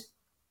just,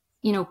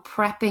 you know,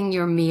 prepping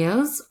your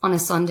meals on a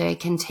Sunday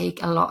can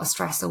take a lot of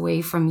stress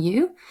away from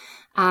you.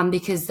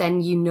 Because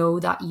then you know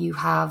that you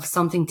have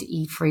something to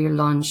eat for your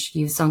lunch,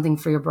 you have something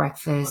for your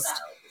breakfast.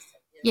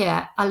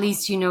 Yeah, at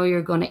least you know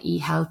you're going to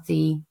eat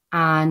healthy,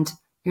 and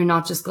you're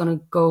not just going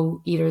to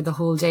go either the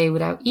whole day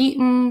without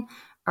eating,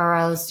 or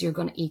else you're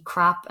going to eat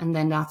crap, and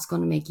then that's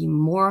going to make you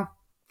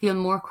feel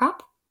more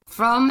crap.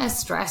 From a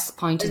stress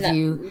point of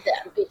view,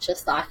 that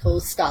vicious cycle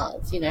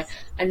starts. You know,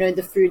 I know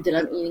the food that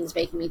I'm eating is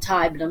making me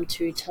tired, but I'm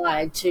too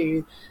tired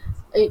to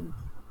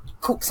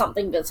cook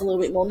something that's a little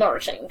bit more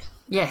nourishing.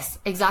 Yes,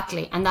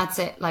 exactly. And that's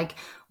it. Like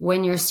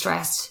when you're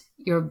stressed,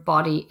 your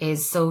body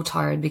is so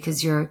tired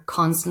because you're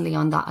constantly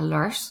on that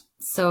alert.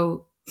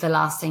 So the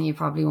last thing you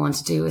probably want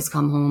to do is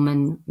come home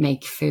and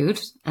make food.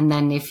 And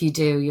then if you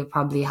do, you'll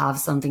probably have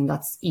something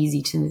that's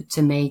easy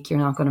to make. You're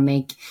not going to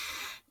make,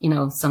 you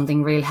know,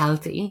 something real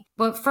healthy.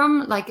 But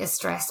from like a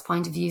stress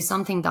point of view,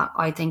 something that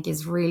I think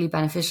is really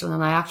beneficial,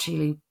 and I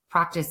actually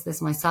practice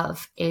this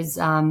myself, is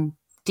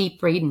deep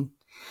breathing.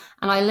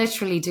 And I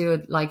literally do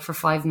it like for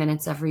 5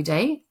 minutes every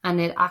day. And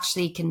it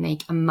actually can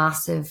make a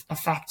massive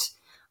effect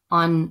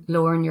on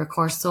lowering your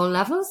cortisol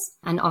levels.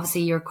 And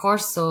obviously your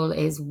cortisol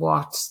is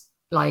what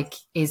like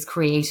is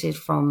created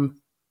from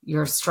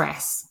your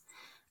stress.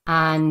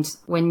 And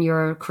when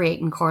you're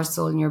creating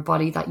cortisol in your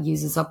body, that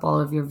uses up all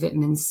of your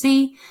vitamin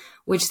C,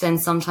 which then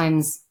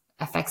sometimes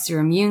affects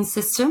your immune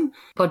system.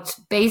 But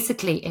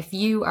basically, if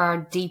you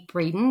are deep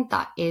breathing,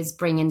 that is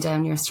bringing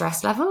down your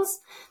stress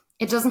levels.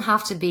 It doesn't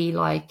have to be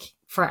like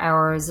for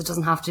hours. It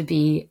doesn't have to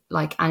be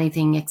like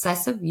anything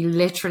excessive. You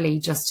literally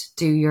just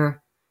do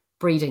your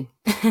breathing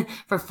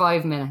for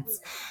 5 minutes.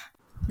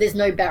 There's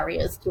no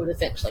barriers to it,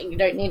 essentially. You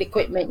don't need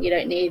equipment. You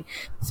don't need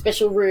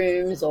special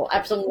rooms or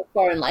apps on your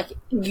phone. Like,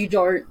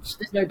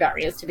 there's no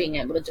barriers to being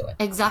able to do it.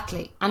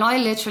 Exactly. And I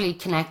literally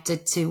connect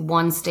it to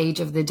one stage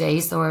of the day,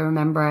 so I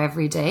remember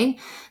every day.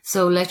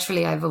 So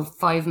literally I have a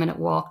 5-minute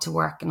walk to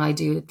work, and I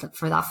do it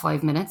for that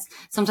 5 minutes.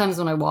 Sometimes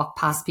when I walk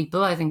past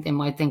people, I think they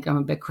might think I'm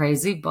a bit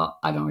crazy, but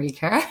I don't really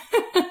care.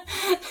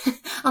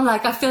 I'm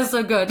like, I feel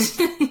so good.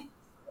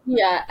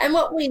 Yeah. And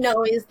what we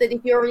know is that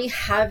if you already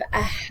have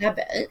a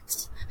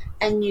habit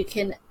and you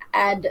can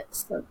add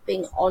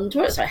something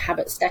onto it, so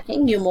habit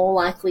stacking, you're more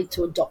likely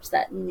to adopt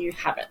that new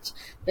habit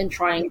than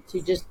trying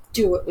to just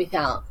do it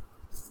without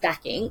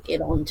stacking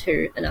it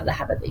onto another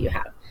habit that you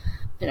have.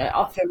 You know,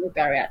 often with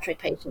bariatric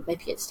patients, they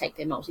forget to take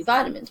their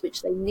multivitamins,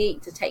 which they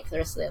need to take for the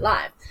rest of their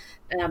life.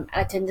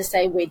 I tend to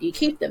say, where do you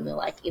keep them? They're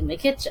like, in the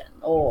kitchen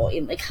or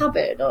in the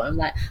cupboard. Or I'm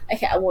like,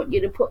 okay, I want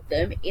you to put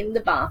them in the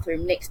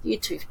bathroom next to your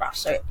toothbrush.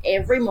 So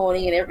every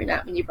morning and every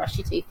night when you brush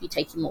your teeth, you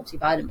take your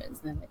multivitamins. And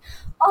they're like,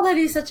 oh, that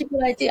is such a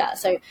good idea.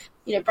 So,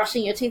 you know,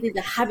 brushing your teeth is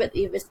a habit that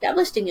you've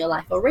established in your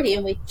life already,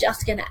 and we're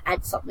just going to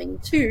add something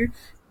to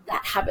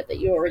that habit that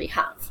you already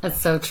have. That's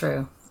so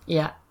true.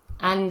 Yeah.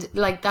 And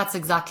like, that's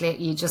exactly it.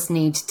 You just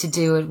need to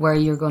do it where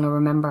you're going to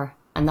remember.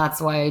 And that's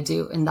why I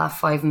do in that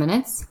 5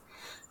 minutes.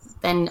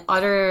 Then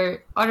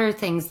other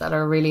things that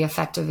are really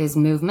effective is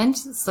movement.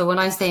 So when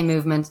I say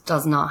movement, it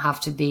does not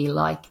have to be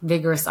like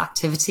vigorous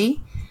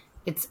activity.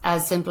 It's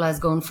as simple as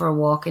going for a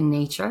walk in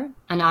nature.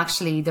 And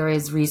actually there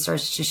is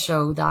research to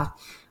show that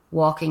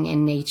walking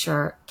in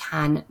nature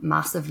can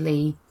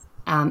massively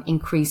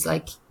increase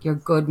like your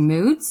good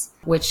moods,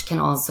 which can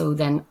also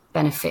then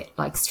benefit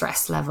like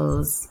stress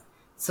levels.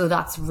 So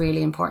that's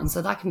really important.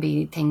 So that can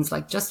be things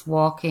like just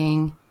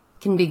walking,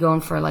 can be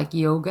going for like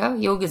yoga.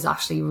 Yoga is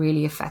actually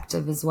really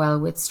effective as well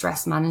with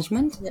stress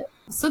management. Yeah.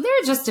 So there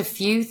are just a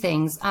few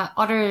things.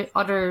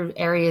 Other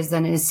areas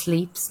then is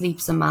sleep.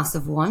 Sleep's a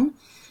massive one.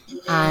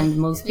 And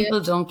most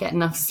people don't get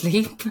enough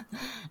sleep.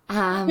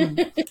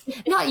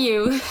 Not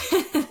you.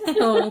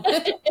 No.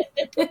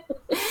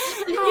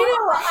 You know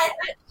what? I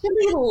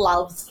actually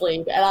love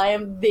sleep, and I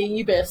am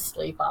the best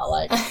sleeper.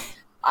 Like,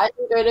 I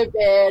can go to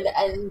bed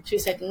and 2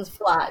 seconds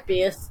flat,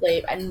 be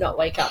asleep, and not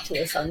wake up till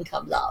the sun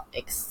comes up,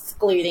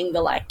 excluding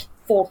the like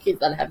 4 kids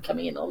that I have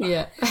coming in all night.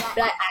 Yeah. But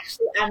I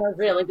actually am a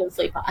really good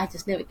sleeper. I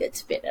just never get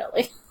to bed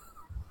early.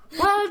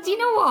 Well, do you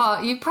know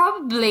what? You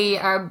probably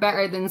are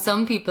better than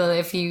some people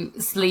if you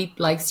sleep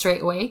like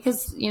straight away,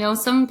 because, you know,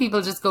 some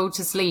people just go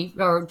to sleep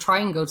or try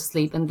and go to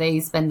sleep and they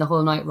spend the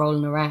whole night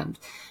rolling around.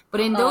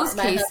 But in those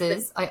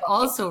cases, I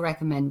also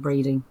recommend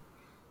breathing.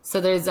 So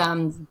there's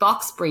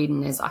box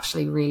breathing is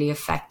actually really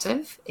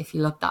effective if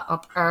you look that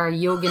up, or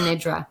yoga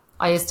nidra.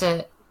 I used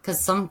to,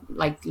 because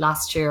like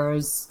last year I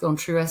was going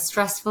through a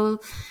stressful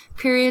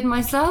period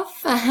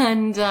myself,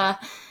 and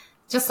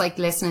just like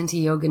listening to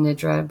Yoga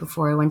Nidra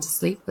before I went to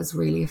sleep was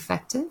really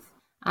effective.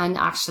 And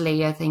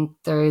actually, I think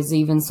there is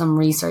even some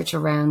research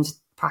around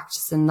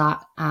practicing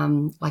that.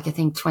 Like I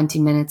think 20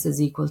 minutes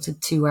is equal to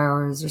 2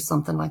 hours or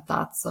something like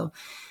that. So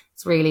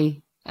it's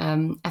really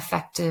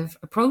effective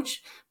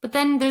approach. But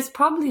then there's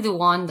probably the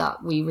one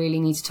that we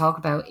really need to talk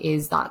about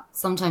is that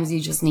sometimes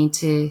you just need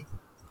to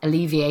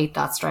alleviate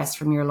that stress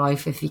from your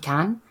life if you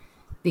can,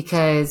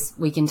 because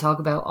we can talk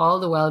about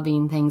all the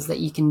well-being things that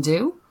you can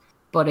do,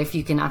 but if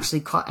you can actually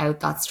cut out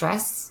that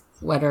stress,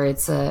 whether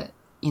it's a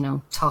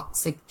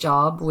toxic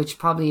job, which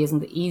probably isn't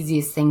the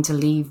easiest thing to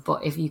leave,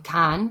 but if you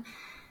can,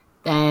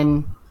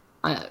 then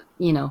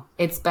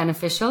it's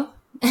beneficial.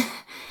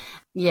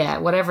 Yeah,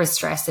 whatever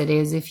stress it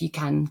is, if you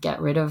can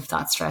get rid of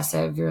that stress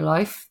out of your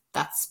life,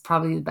 that's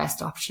probably the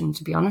best option,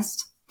 to be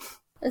honest.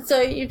 And so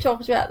you've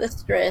talked about the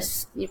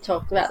stress, you've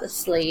talked about the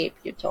sleep,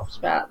 you've talked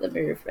about the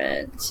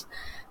movement.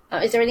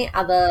 Is there any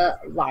other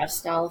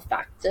lifestyle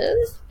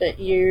factors that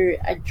you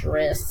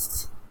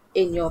address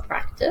in your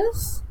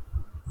practice?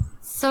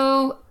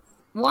 So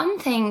one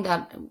thing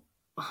that,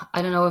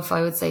 I don't know if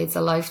I would say it's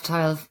a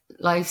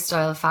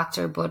lifestyle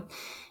factor, but,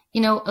 a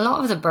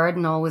lot of the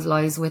burden always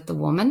lies with the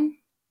woman.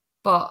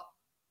 But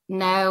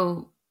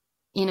now,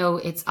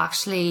 it's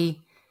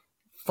actually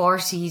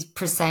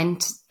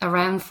 40%,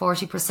 around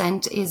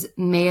 40% is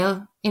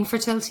male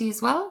infertility as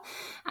well.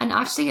 And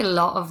actually a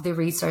lot of the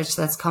research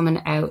that's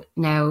coming out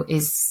now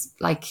is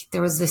like,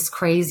 there was this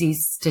crazy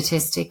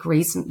statistic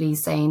recently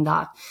saying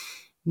that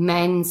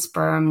men's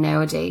sperm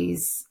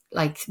nowadays,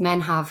 like men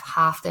have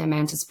half the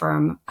amount of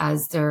sperm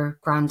as their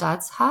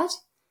granddads had.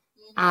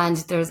 And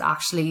there's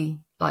actually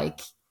like,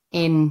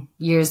 in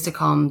years to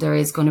come, there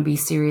is going to be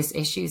serious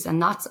issues.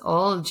 And that's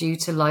all due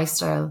to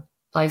lifestyle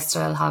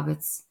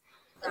habits.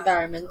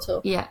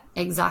 Environmental. Yeah,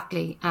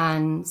 exactly.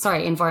 And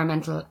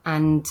environmental.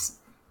 And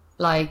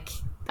like,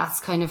 that's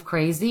kind of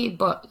crazy.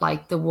 But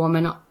like the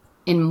woman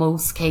in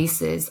most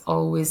cases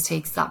always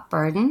takes that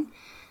burden.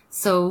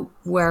 So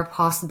where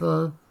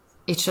possible,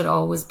 it should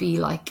always be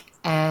like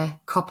a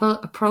couple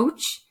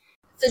approach.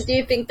 So do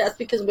you think that's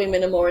because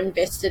women are more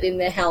invested in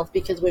their health,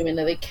 because women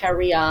are the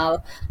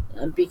carrier,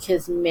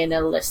 because men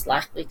are less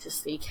likely to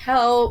seek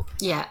help?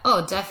 Yeah,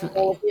 oh,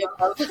 definitely.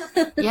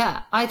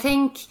 Yeah, I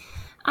think,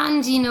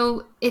 and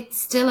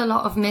it's still a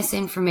lot of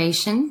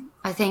misinformation.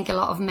 I think a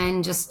lot of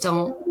men just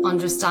don't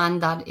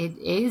understand that it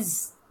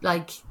is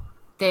like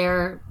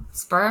their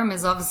sperm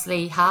is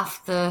obviously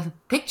half the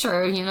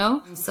picture,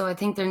 So I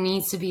think there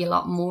needs to be a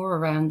lot more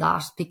around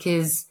that,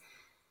 because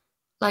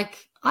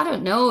like, I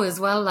don't know as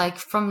well, like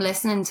from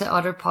listening to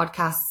other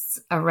podcasts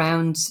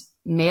around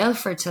male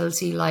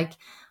fertility, like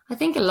I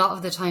think a lot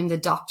of the time the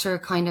doctor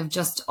kind of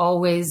just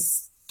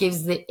always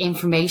gives the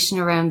information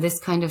around this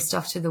kind of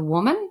stuff to the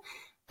woman,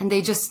 and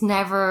they just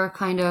never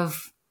kind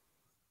of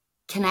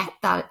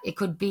connect that it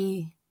could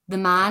be the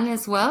man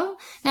as well.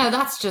 Now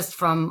that's just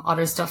from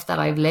other stuff that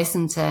I've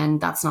listened to, and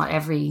that's not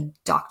every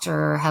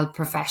doctor or health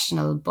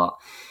professional, but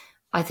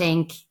I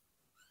think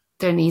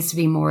there needs to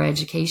be more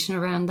education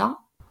around that.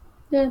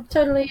 Yeah,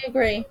 totally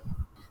agree.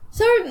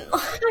 So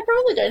I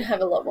probably don't have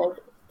a lot more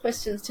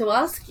questions to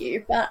ask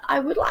you, but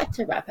I would like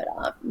to wrap it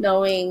up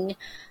knowing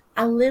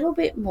a little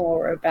bit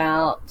more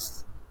about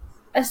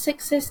a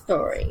success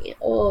story,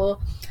 or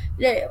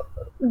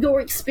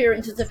your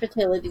experience as a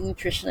fertility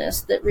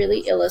nutritionist that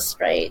really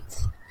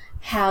illustrates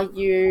how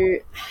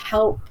you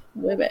help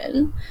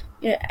women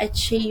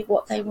achieve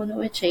what they want to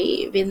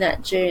achieve in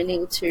that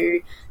journey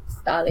to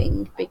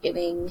starting,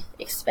 beginning,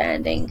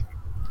 expanding,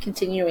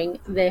 continuing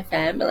their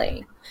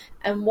family,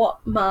 and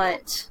what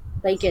might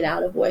they get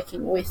out of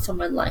working with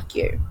someone like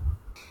you?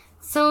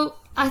 So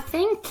I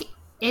think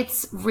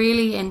it's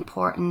really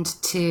important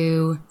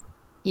to,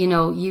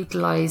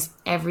 utilize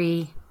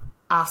every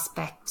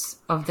aspect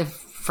of the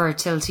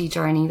fertility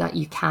journey that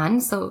you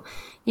can. So,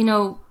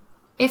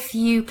 if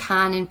you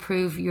can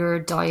improve your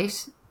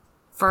diet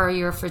for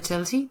your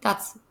fertility,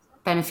 that's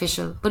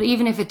beneficial. But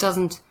even if it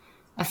doesn't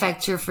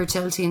affect your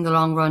fertility in the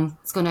long run,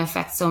 it's going to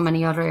affect so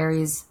many other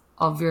areas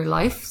of your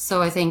life.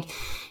 So I think,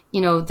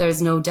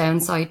 there's no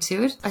downside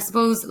to it. I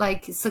suppose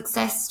like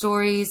success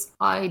stories,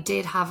 I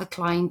did have a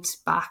client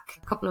back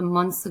a couple of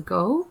months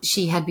ago.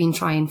 She had been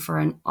trying for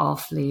an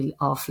awfully,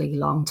 awfully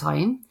long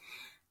time,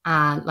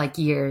 like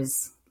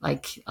years,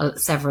 like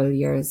several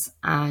years.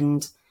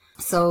 And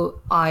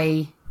so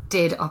I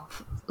did up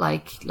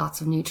like lots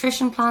of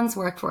nutrition plans,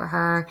 worked with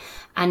her.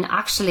 And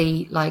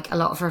actually like a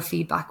lot of her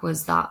feedback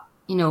was that,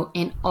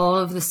 in all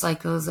of the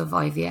cycles of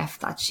IVF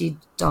that she'd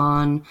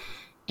done,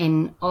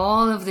 in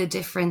all of the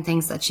different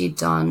things that she'd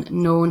done,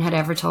 no one had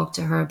ever talked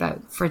to her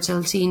about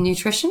fertility and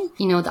nutrition.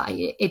 That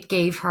it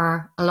gave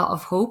her a lot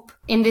of hope.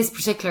 In this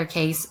particular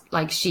case,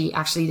 like she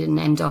actually didn't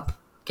end up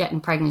getting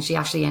pregnant. She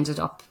actually ended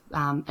up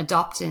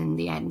adopting in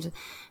the end.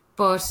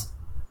 But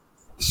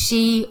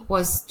she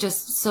was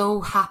just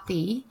so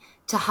happy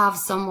to have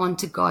someone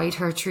to guide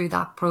her through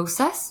that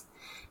process.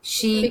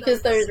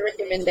 Because those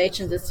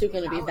recommendations are still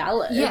going to be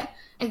valid. Yeah,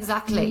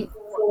 exactly.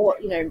 For,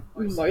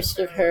 most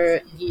of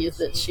her years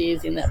that she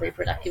is in that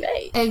reproductive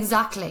age.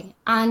 Exactly.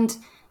 And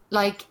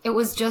like, it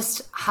was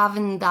just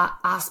having that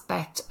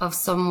aspect of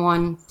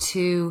someone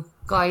to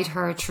guide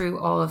her through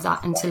all of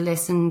that and to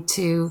listen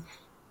to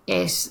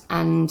it.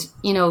 And,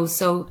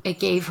 so it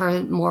gave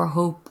her more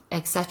hope,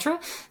 etc.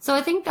 So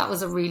I think that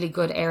was a really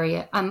good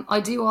area.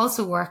 I do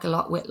also work a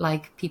lot with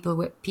like people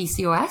with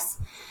PCOS,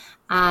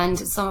 and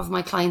some of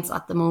my clients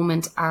at the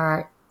moment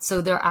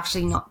they're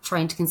actually not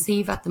trying to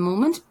conceive at the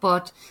moment,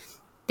 but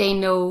they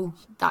know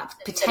that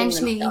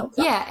potentially,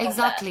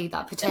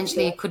 that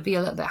potentially it could be a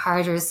little bit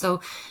harder. So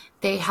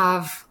they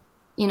have,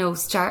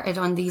 started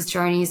on these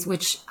journeys,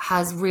 which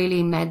has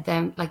really made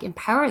them, like,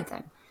 empowered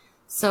them.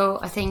 So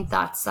I think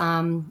that's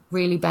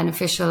really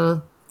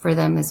beneficial for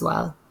them as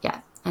well.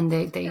 Yeah. And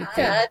they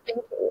I think,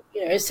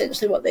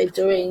 essentially what they're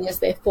doing is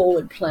they're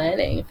forward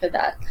planning for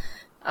that,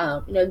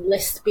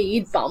 less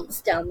speed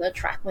bumps down the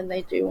track when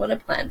they do want to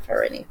plan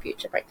for any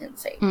future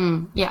pregnancy.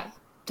 Yeah,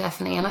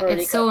 definitely. And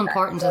it's so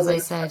important, as I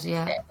said,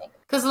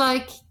 because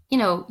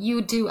you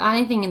would do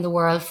anything in the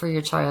world for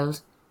your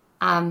child.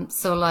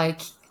 So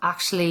like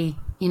actually,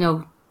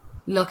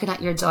 looking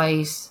at your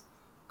diet,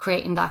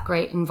 creating that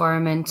great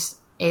environment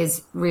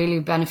is really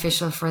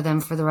beneficial for them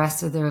for the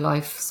rest of their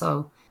life.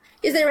 So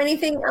is there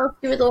anything else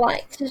you would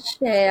like to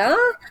share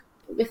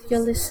with your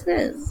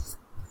listeners?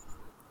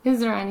 Is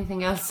there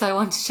anything else I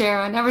want to share?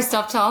 I never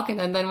stop talking,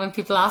 and then when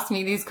people ask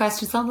me these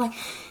questions, I'm like,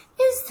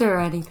 is there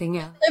anything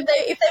else?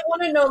 If they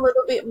want to know a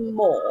little bit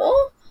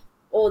more,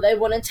 or they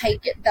want to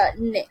take it that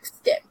next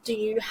step, do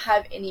you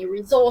have any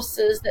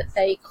resources that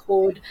they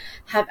could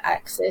have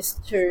access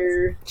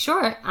to?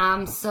 Sure.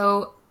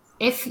 So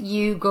if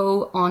you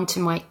go onto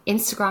my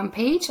Instagram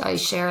page, I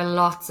share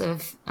lots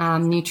of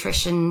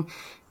nutrition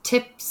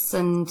tips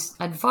and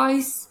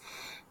advice.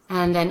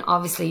 And then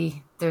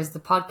obviously there's the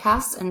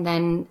podcast, and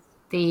then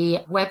the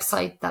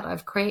website that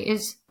I've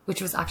created,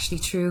 which was actually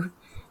through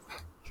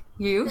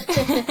you,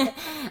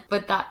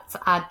 but that's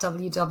at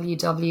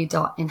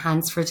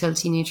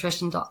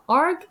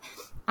www.enhancedfertilitynutrition.org.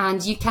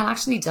 And you can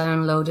actually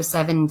download a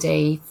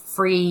 7-day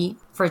free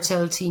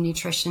fertility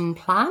nutrition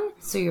plan.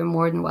 So you're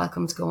more than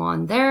welcome to go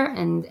on there.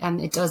 And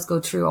it does go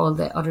through all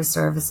the other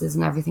services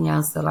and everything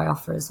else that I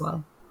offer as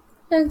well.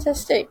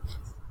 Fantastic.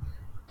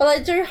 Well, I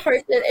do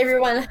hope that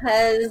everyone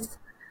has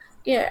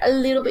a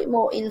little bit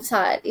more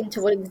insight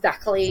into what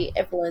exactly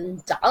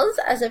Evelyn does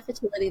as a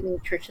fertility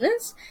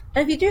nutritionist.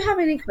 And if you do have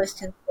any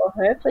questions for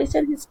her, please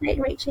don't hesitate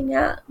reaching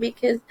out,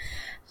 because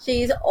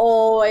she's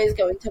always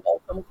going to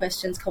welcome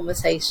questions,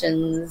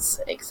 conversations,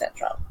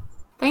 etc.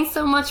 Thanks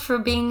so much for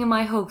being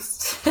my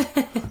host.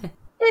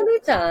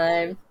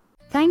 Anytime.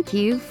 Thank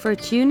you for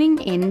tuning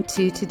in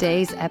to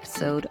today's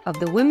episode of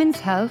the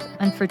Women's Health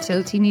and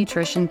Fertility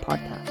Nutrition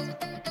Podcast.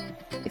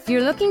 If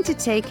you're looking to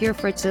take your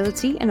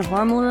fertility and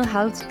hormonal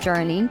health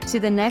journey to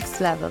the next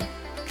level,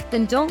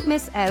 then don't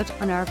miss out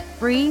on our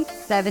free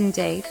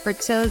 7-day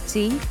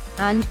fertility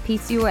and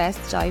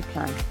PCOS diet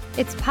plan.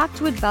 It's packed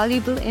with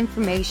valuable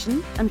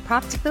information and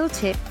practical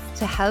tips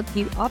to help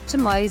you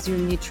optimize your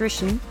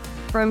nutrition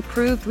for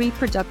improved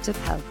reproductive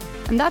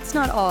health. And that's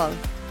not all.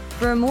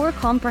 For a more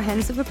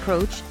comprehensive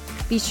approach,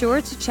 be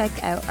sure to check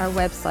out our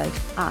website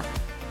at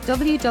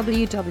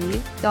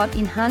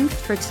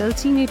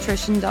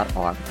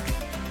www.enhancedfertilitynutrition.org.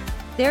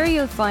 There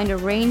you'll find a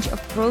range of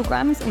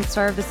programs and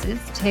services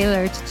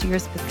tailored to your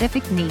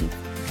specific needs.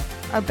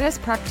 Our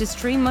best practice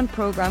 3-month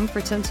program,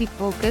 Fertility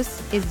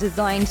Focus, is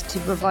designed to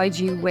provide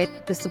you with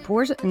the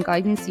support and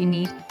guidance you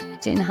need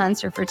to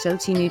enhance your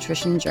fertility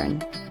nutrition journey.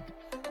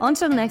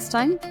 Until next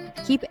time,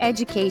 keep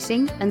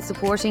educating and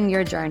supporting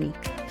your journey.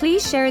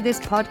 Please share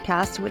this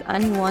podcast with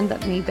anyone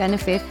that may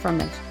benefit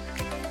from it,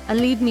 and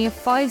leave me a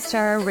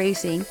 5-star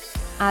rating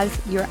as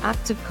your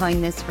act of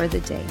kindness for the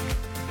day.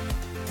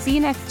 See you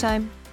next time.